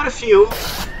 11 is out of fuel.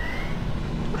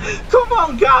 Come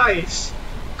on, guys!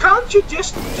 Can't you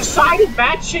just decide a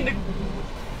match in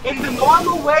the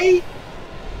normal way?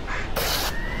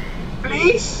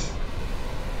 Please?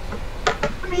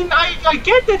 I mean, I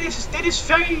get that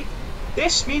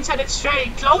this means that it's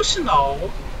very close and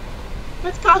all.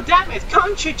 But goddammit,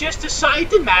 can't you just decide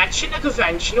the match in a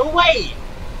conventional way?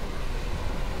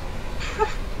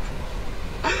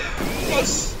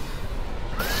 This...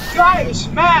 Guys,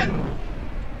 man!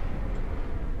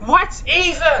 What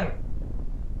even?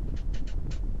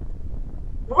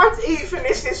 What even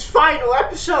is this final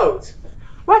episode?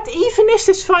 What even is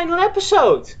this final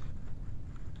episode?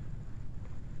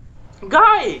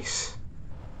 Guys!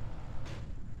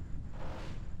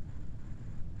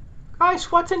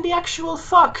 Guys, what in the actual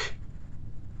fuck?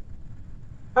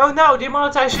 Oh no,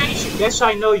 demonetization. Yes,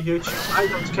 I know YouTube. I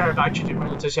don't care about your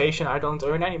demonetization. I don't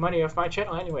earn any money off my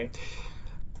channel anyway.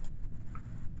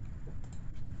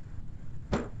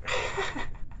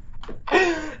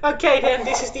 Okay then,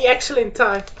 this is the excellent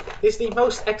time. This is the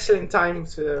most excellent time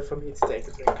for me to take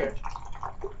a drink here.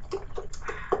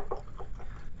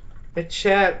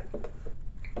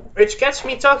 Which gets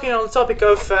me talking on the topic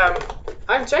of...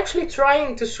 I'm actually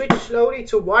trying to switch slowly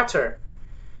to water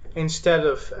instead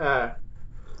of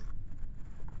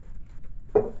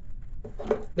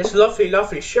this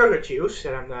lovely sugar juice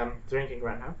that I'm drinking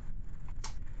right now.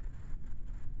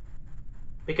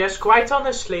 Because quite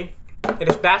honestly, it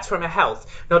is bad for my health.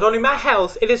 Not only my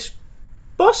health, it is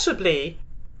possibly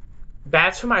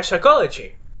bad for my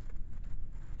psychology.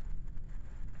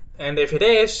 And if it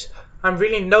is, I'm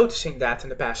really noticing that in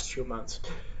the past few months.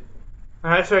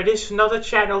 However, this is not a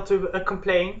channel to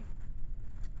complain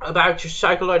about your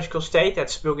psychological state.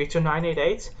 That's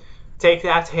Spooky2988. Take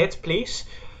that hit, please.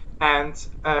 And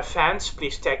fans,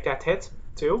 please take that hit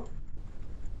too.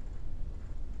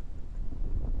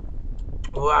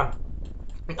 Well,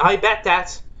 I bet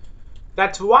that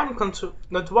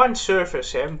one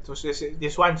surface,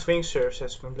 this one swing surface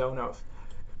has been blown off.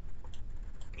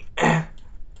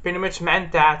 Pretty much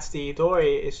meant that the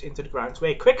Idori is into the ground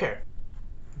way quicker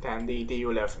than the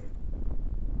U11.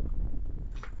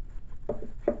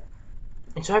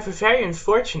 It's however very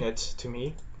unfortunate to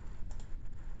me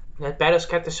that battles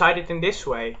get decided in this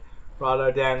way,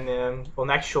 rather than on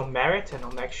actual merit and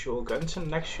on actual guns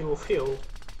and actual fuel.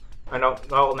 And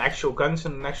on actual guns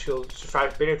and actual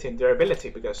survivability and durability,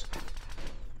 because...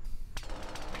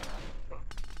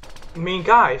 I mean,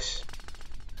 guys...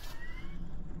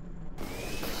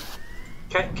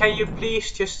 Can you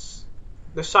please just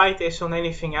decide this on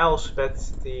anything else but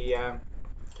the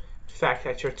fact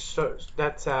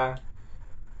that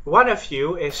one of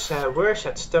you is worse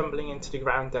at stumbling into the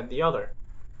ground than the other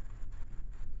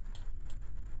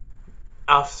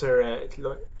after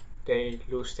they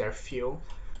lose their fuel.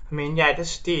 I mean, yeah,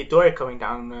 this is the Idori coming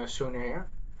down sooner here.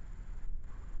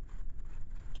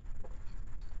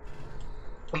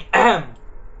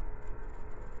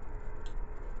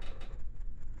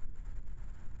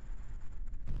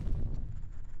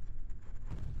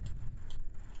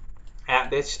 Yeah,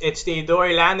 it's the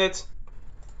Idori landed.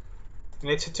 And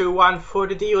it's a 2-1 for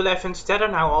the DU11s that are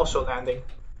now also landing.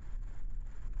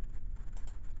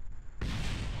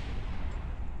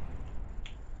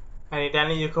 Any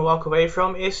landing you can walk away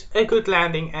from is a good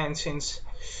landing, and since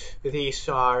these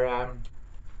are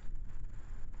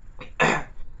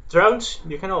drones,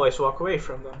 you can always walk away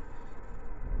from them.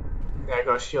 There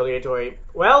goes the other Idori.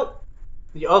 Well,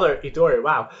 the other Idori,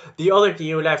 wow. The other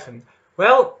DU11.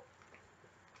 Well,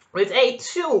 with a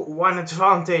 2-1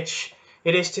 advantage,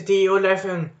 it is the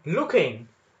DU11 looking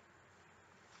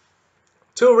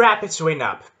to wrap its win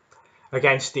up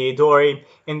against the Idori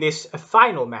in this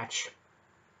final match.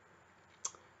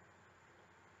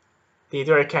 The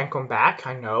Idori can come back,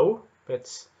 I know,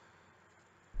 but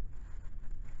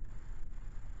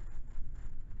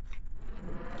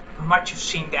much you've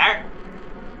seen there.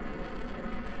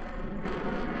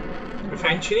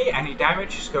 Eventually, any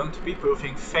damage is going to be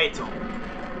proving fatal,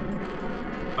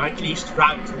 or at least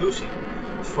round losing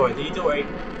for the Idori.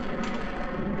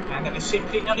 And that is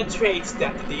simply not a trait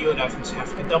that the DU11s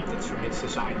have adopted from its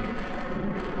design.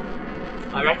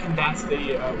 I reckon that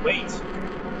the weight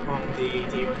on the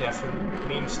DU11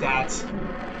 means that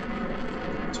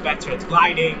it's better at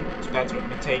gliding, it's better at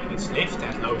maintaining its lift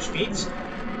at low speeds,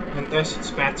 and thus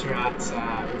it's better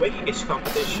at winning this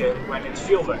competition when its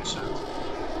fuel runs out.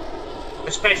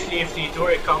 Especially if the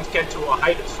Idori can't get to a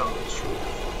height advantage.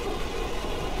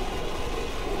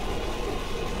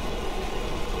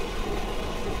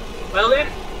 Well then,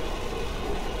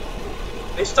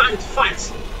 it's time to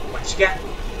fight once again.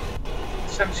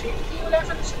 Some see the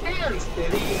D11s and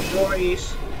the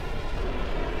Idoris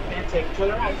and take each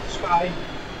other out of the sky.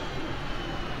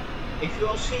 If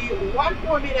you'll see one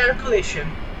more mid-air collision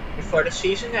before the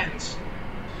season ends.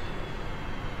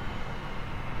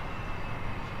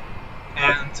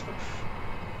 And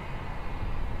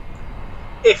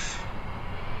if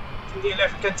the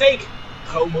D11 can take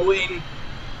home a win,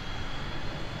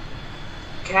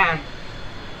 can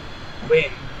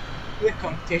win the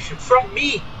competition from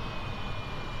me,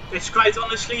 which quite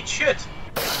honestly it should.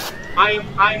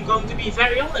 I'm going to be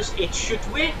very honest, it should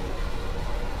win.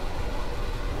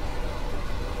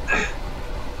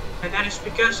 And that is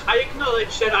because I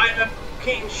acknowledge that I'm a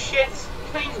king shit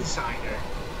plane designer.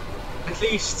 At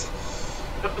least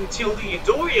up until the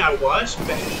Idori I was,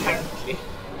 apparently.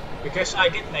 Because I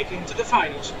did make it into the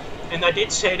finals. And I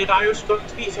did say that I was going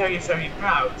to be very, very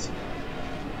proud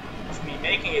of me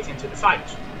making it into the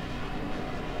finals.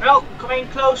 Well, coming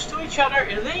close to each other,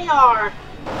 they are.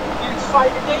 And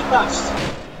fighter they must.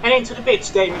 And into the pits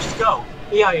they must go.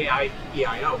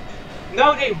 E-I-E-I-E-I-O.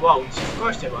 No, they won't. Of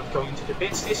course they won't go into the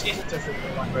pits. This isn't a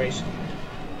Formula 1 race.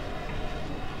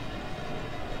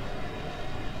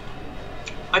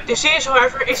 This is,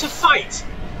 however, is a fight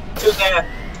to the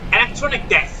electronic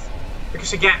death.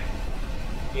 Because again,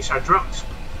 these are drones.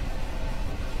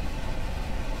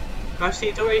 Now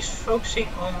the Idori is focusing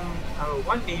on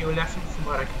one DU11 from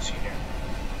what I can see there.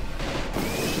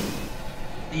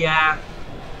 Yeah.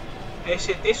 Is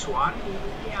it this one?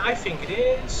 Yeah, I think it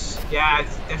is. Yeah,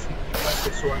 it's definitely not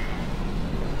this one.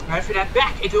 After that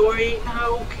back, Idori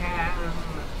now can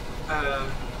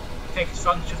take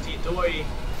advantage of the Idori,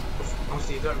 of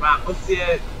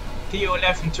the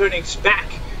DU11 turning its back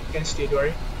against the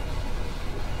Idori.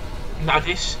 Now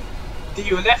this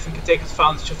DU11 can take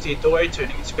advantage of the Idori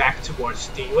turning its back towards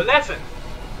the DU11.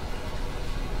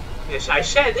 Yes, I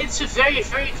said it's a very,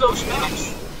 very close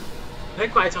match. I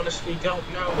quite honestly don't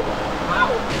know how.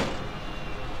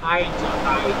 I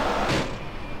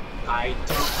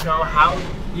don't know how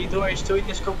the Idori is doing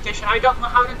this competition. I don't know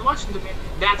how that was in the minute.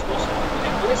 That was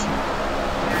in the listen.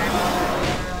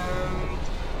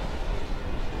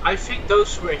 I think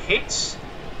those were hits,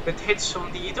 but hits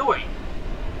on the Idori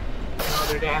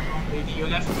rather than on the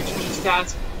DU11, which means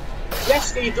that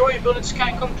yes, the Idori bullets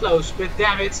can come close, but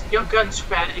damn it, your gun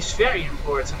spread is very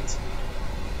important.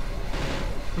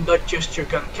 Not just your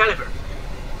gun caliber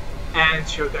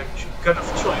and your gun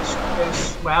of choice,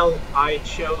 because, well, I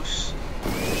chose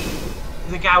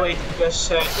the Gawain because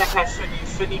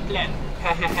funny plan.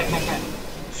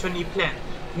 Funny plan.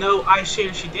 No, I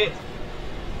seriously did.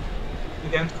 I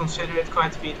didn't consider it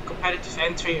quite to be a competitive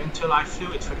entry until I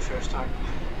flew it for the first time.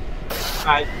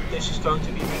 This is going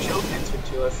to be my joke entry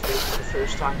until I flew it for the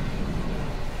first time.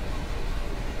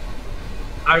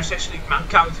 I was actually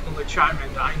counting on the charm,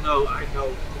 and I know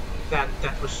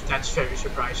that's very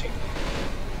surprising.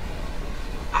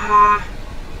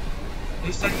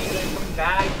 Is that Idori coming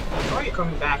back? Idori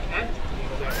coming back, and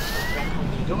Idori coming back on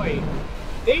the Idori.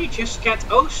 They just get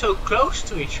oh so close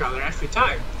to each other every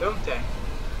time, don't they?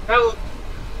 Well,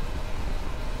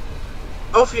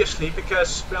 obviously,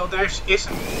 because well, there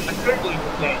isn't a currently in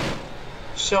the plane,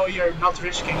 so you're not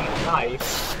risking any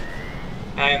lives.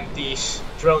 And these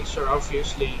drones are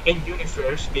obviously in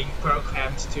universe being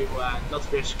programmed to not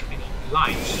risk any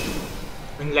lives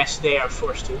unless they are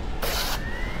forced to.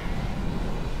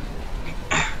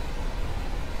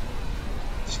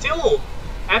 Still,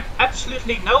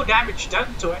 absolutely no damage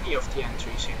done to any of the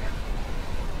entries here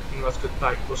in what could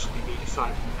possibly be the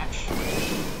final match.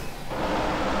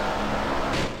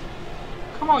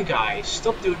 Come on guys,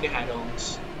 stop doing the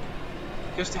head-ons.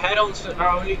 Because the head-ons are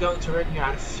only going to run you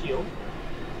out of fuel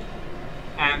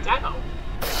and ammo.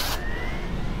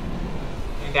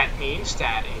 And that means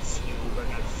that if you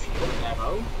run out of fuel and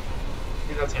ammo,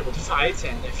 you're not able to fight,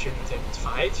 and if you're not able to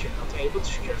fight, you're not able to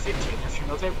secure victory, and if you're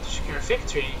not able to secure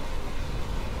victory,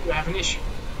 you have an issue.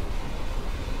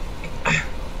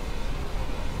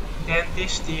 Then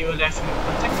this DU11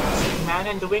 protecting the wingman,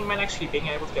 and the wingman actually being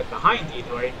able to get behind the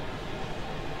Idori.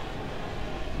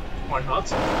 Or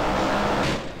not.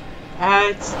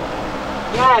 And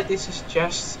yeah, this is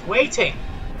just waiting.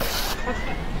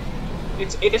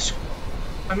 It is.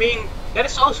 I mean, that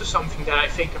is also something that I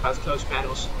think about close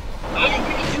battles. I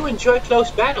really do enjoy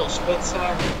close battles, but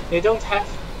they don't have.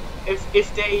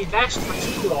 If they last for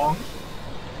too long,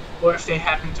 or if they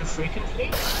happen too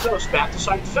frequently, close battles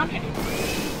aren't fun anymore.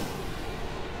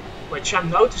 Which I'm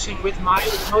noticing with my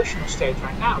emotional state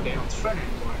right now. They aren't fun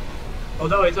anymore.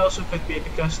 Although it also could be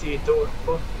because the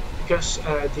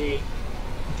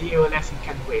DU11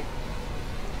 can win.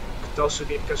 Could also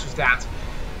be because of that.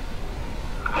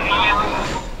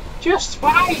 Just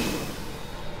why?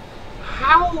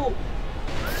 How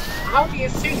do you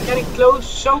think getting close,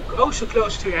 so close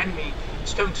to your enemy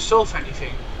is going to solve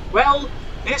anything? Well,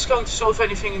 it is going to solve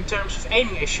anything in terms of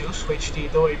aiming issues, which the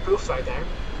Idori proved right there.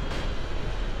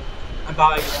 And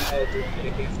by doing a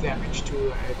little bit of damage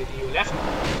to the DU-11.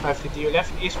 However, the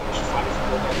DU-11 is more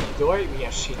survivable than the Idori. We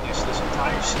have seen this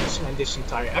entire season and this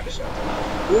entire episode.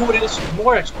 Ooh, that is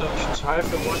more explosions.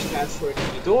 However, was that for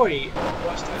the Idori or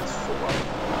was that for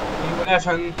the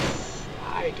DU-11?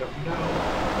 I don't know.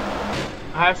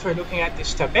 However, looking at the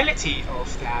stability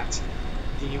of that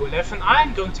DU-11,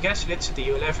 I'm going to guess that it's a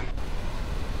DU-11.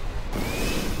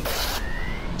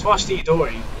 It was the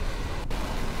Idori.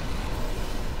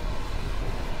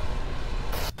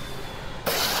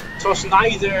 It was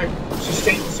neither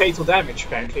sustained fatal damage,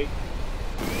 apparently.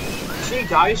 See,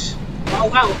 guys.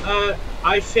 Well,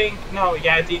 I think, no,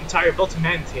 yeah, the entire bottom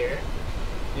end here,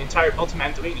 the entire bottom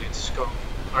end of England is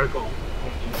our goal on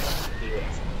the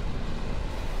DU-11.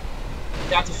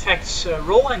 That affects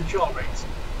roll and jaw rate,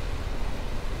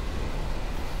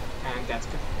 and that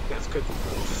could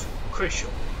prove crucial.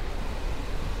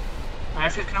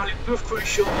 If it can only prove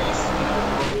crucial if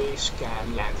the Idoris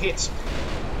can land hits,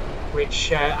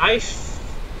 which I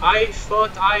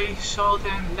thought I saw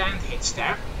them land hits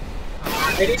there.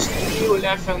 It is the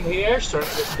DU-11 here,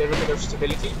 starting with a little bit of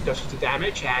stability because of the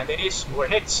damage, and it is more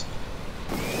hits.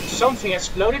 Something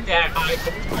exploded there. I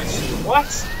couldn't quite see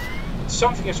what.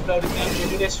 Something exploded there.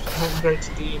 Maybe this hurt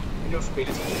the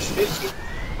maneuverability and stability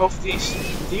of this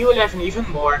DU-11 even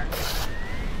more.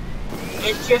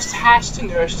 It just has to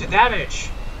nurse the damage.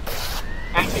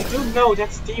 And we do know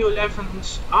that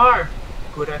DU-11s are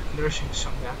good at nursing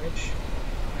some damage.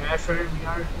 However,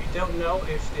 we don't know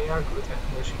if they are good at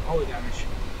nursing all the damage.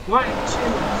 1, 2,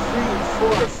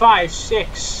 3, 4, 5,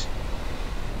 6.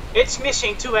 It's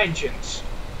missing 2 engines.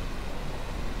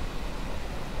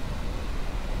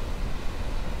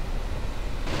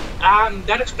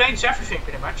 That explains everything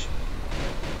pretty much.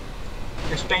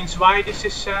 Explains why this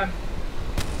is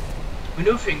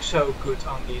maneuvering so good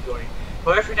on the Idori.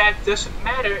 However, that doesn't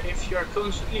matter if you're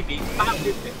constantly being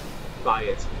pounded by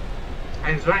it.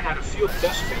 And it's running out of fuel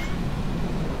because of it.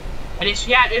 And it's,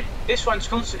 yeah, this one's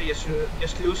constantly just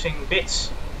losing bits.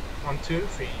 1, 2,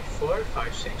 3, 4,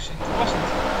 5, 6, and it wasn't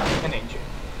an engine.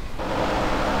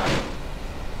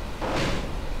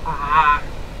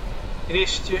 It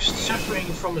is just suffering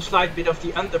from a slight bit of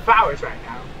the underpowered right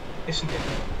now, isn't it?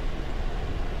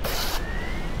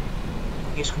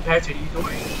 As compared to the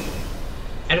Idori.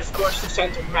 And of course the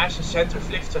center of mass and center of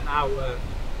lift are now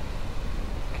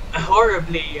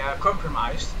horribly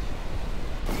compromised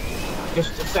because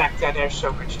of the fact that there's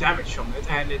so much damage on it,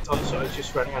 and it also is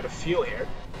just running out of fuel here.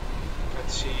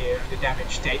 Let's see the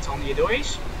damage state on the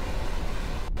Idoris.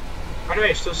 By the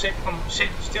way, still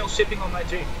sipping on my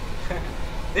drink. A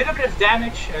little bit of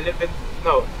damage, a little bit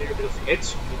of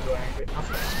hits on the Idori, but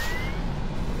nothing much.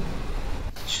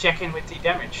 Let's check in with the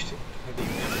damage,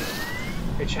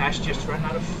 which has just run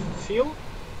out of fuel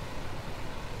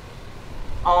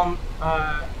on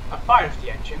a part of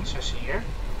the engines, I see here,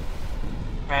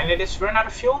 and it is run out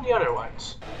of fuel on the other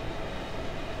ones.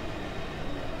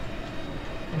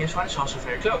 And this one is also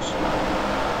very close.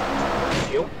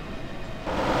 Fuel.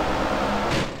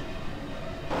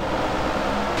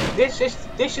 This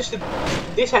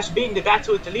has been the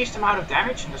battle with the least amount of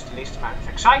damage and thus the least amount of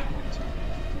excitement,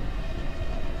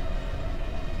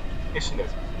 isn't it?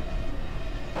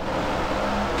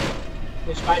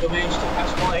 This, by the way, still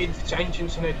has all 8 of its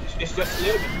engines, and it's just a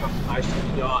little bit compromised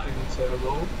on the yaw and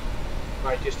roll,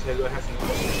 by just having lost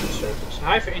the surface.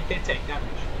 However, it did take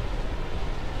damage.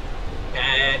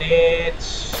 And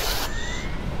it's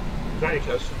very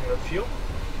close to run out of fuel.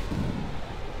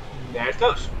 There it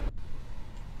goes.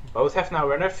 Both have now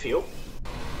run out of fuel.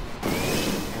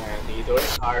 And the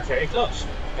Idoris are very close.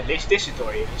 At least this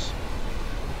Idori is.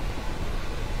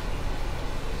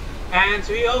 And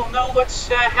we all know what's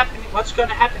happening. What's going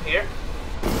to happen here?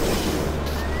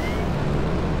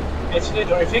 It's an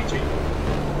Idori victory.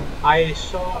 I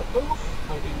saw a move.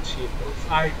 I didn't see a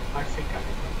move. I think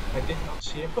I did not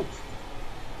see a move.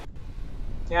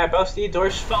 Yeah, both the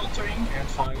Idoris faltering and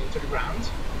falling into the ground.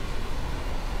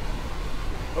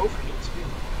 Overheat.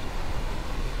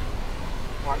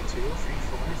 1, 2, 3,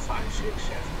 4, 5, 6,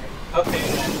 7, 8. Okay,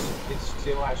 it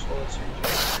still has all its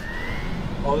engines.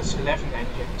 All its 11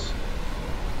 engines.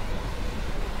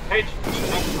 Right,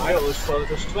 so I always thought it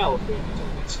was 12, but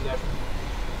it's 11.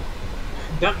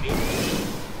 Dummy.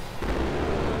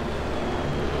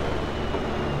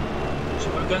 So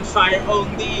we're going to fire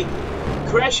on the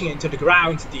crashing into the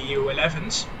ground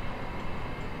DU-11s.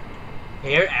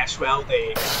 Here as well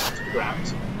they fell to the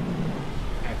ground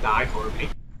and died horribly.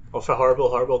 Of a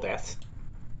horrible death.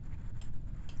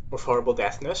 Of horrible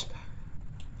deathness.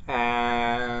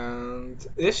 And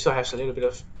this still has a little bit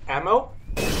of ammo.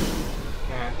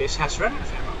 And this has run out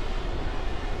of ammo.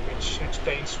 Which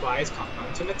explains why it can't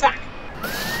mount an attack.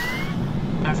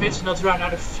 Now if it's not run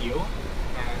out of fuel,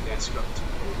 and that's going to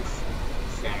prove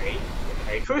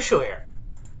very crucial here.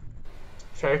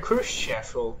 Very crucial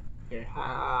here.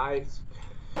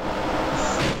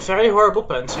 Very horrible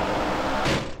puns.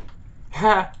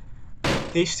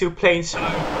 These two planes are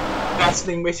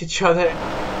battling with each other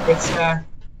with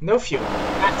no fuel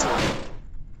at all.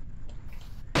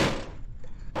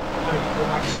 We're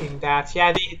not seeing that.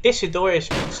 Yeah, this Idori is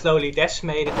being slowly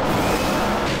decimated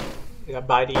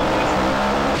by the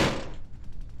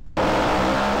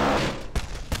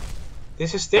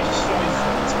This is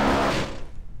destroyed.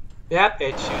 Yep,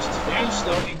 it's just very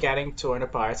slowly getting torn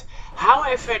apart.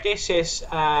 However, this is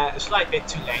a slight bit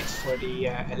too late for the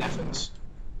 11s.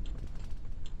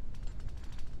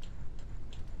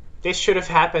 This should have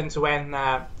happened when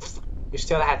you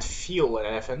still had fuel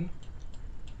 11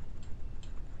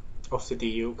 of the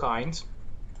DU kind.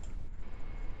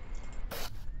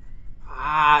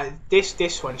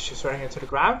 This one's just running into the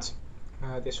ground.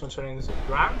 This one's running into the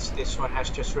ground. This one has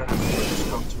just run out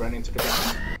to run into the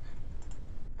ground.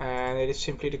 And it is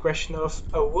simply the question of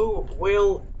who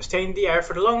will stay in the air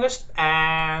for the longest.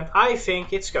 And I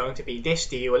think it's going to be this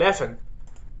DU-11.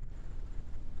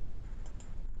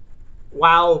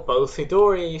 While both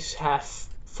Idoris have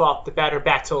fought the better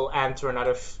battle and ran out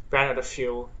of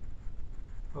fuel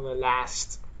on the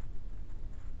last.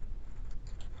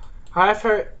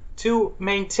 However, to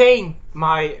maintain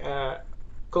my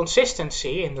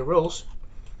consistency in the rules,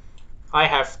 I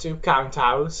have to count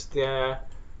out the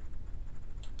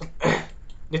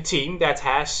team that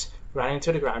has run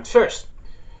into the ground first.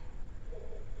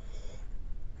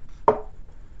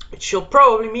 It shall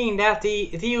probably mean that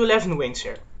the U11 wins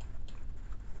here.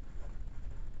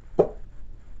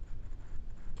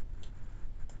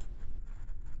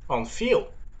 On fuel.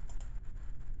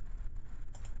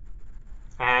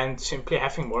 And simply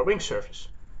having more wing surface.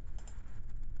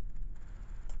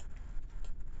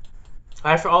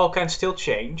 However, all can still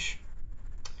change.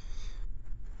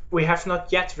 We have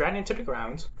not yet run into the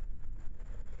ground.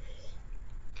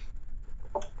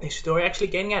 Is Idori actually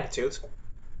gaining attitude?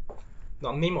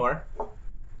 Not anymore.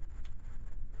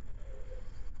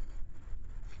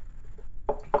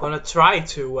 I'm gonna try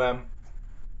to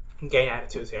gain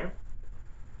attitude here.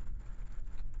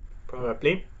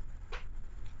 Probably.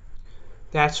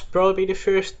 That's probably the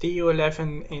first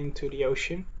DU-11 into the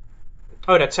ocean.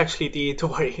 Oh, that's actually the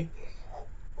Idori.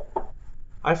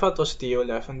 I thought it was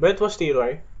DU-11, but it was the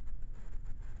Idori.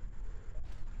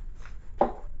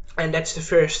 And that's the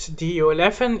first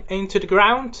DU-11 into the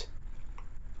ground.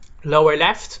 Lower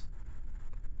left.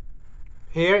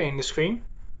 Here in the screen.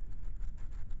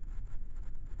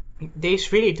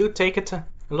 These really do take a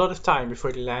lot of time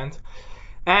before they land.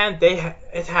 And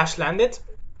it has landed.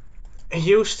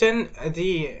 Houston,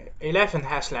 the 11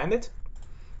 has landed.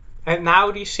 And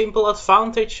now the simple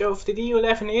advantage of the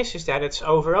DU-11 is that it's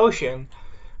over ocean.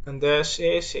 And thus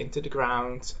is into the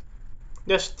ground.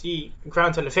 Thus the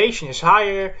ground elevation is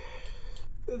higher.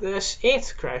 Thus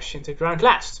it crashed into the ground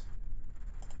last.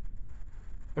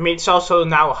 I mean, it's also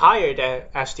now higher than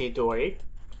as the Idori.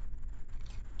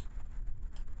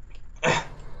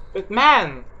 But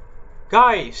man,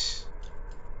 guys.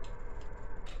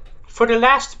 For the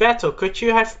last battle, could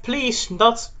you have please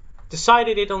not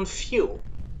decided it on fuel?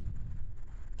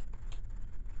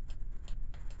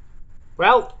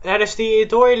 Well, that is the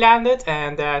Idori landed,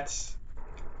 and that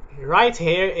right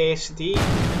here is the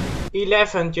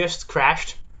 11 just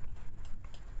crashed.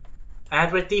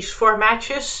 And with these 4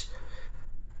 matches,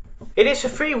 it is a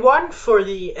 3-1 for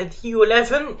the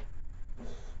DU-11.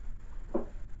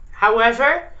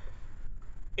 However,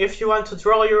 if you want to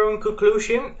draw your own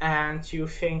conclusion and you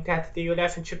think that the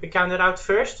DU-11 should be counted out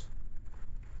first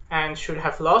and should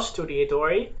have lost to the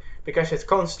Idori because it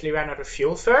constantly ran out of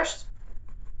fuel first,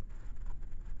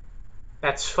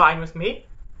 that's fine with me.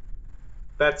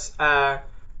 But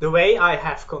the way I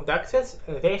have conducted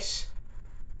this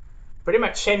pretty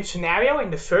much same scenario in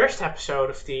the first episode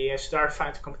of the Cedara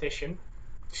Fighter competition,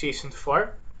 season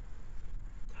 4,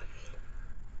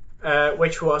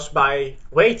 which was by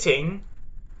waiting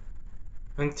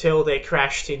until they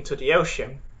crashed into the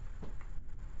ocean,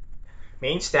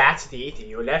 means that the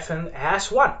DU-11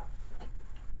 has won.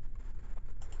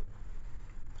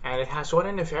 And it has won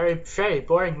in a very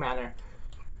boring manner.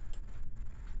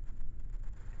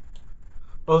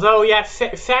 Although, yeah,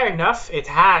 fair enough, it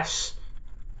has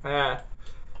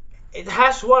it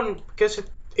has won because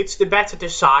it's the better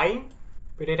design,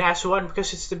 but it has won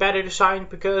because it's the better design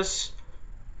because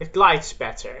it glides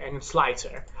better and it's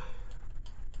lighter.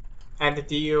 And the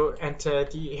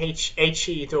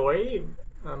HE Idori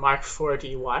Mark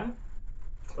 4D1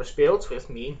 was built with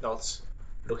me not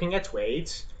looking at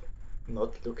weight,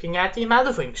 not looking at the amount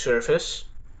of wing surfaces.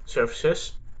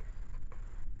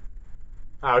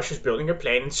 I was just building a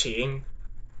plane and seeing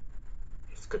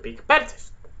if it could be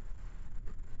competitive.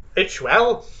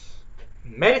 HL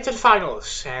made it to the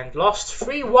finals and lost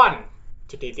 3-1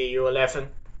 to the DU11.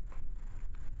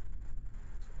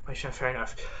 Fair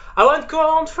enough. I won't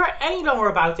go on for any longer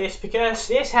about this because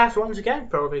this has once again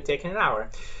probably taken an hour.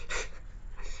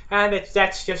 And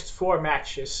that's just 4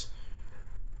 matches.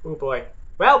 Oh boy.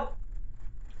 Well,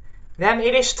 then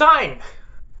it is time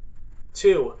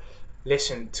to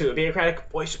listen to Bureaucratic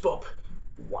Voice Pop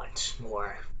once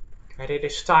more. And it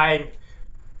is time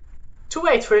to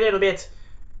wait for a little bit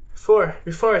before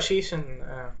season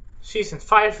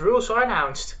 5 rules are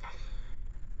announced.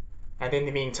 And in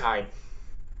the meantime,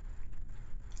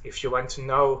 if you want to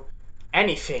know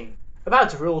anything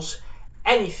about the rules,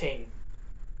 anything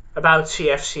about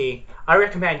CFC, I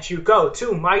recommend you go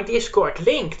to my Discord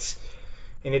linked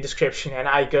in the description, and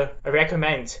I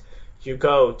recommend you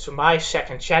go to my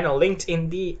second channel linked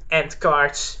in the end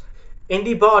cards in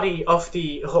the body of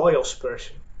the Hojoz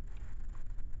person.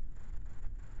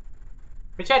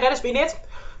 But yeah, that has been it.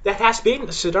 That has been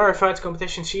the Cedara Fight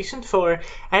Competition Season 4,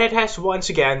 and it has once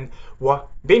again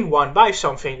been won by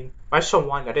someone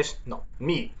that is not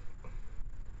me.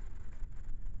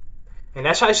 And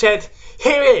as I said,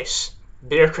 here is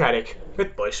Bureaucratic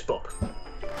with Voice Pop.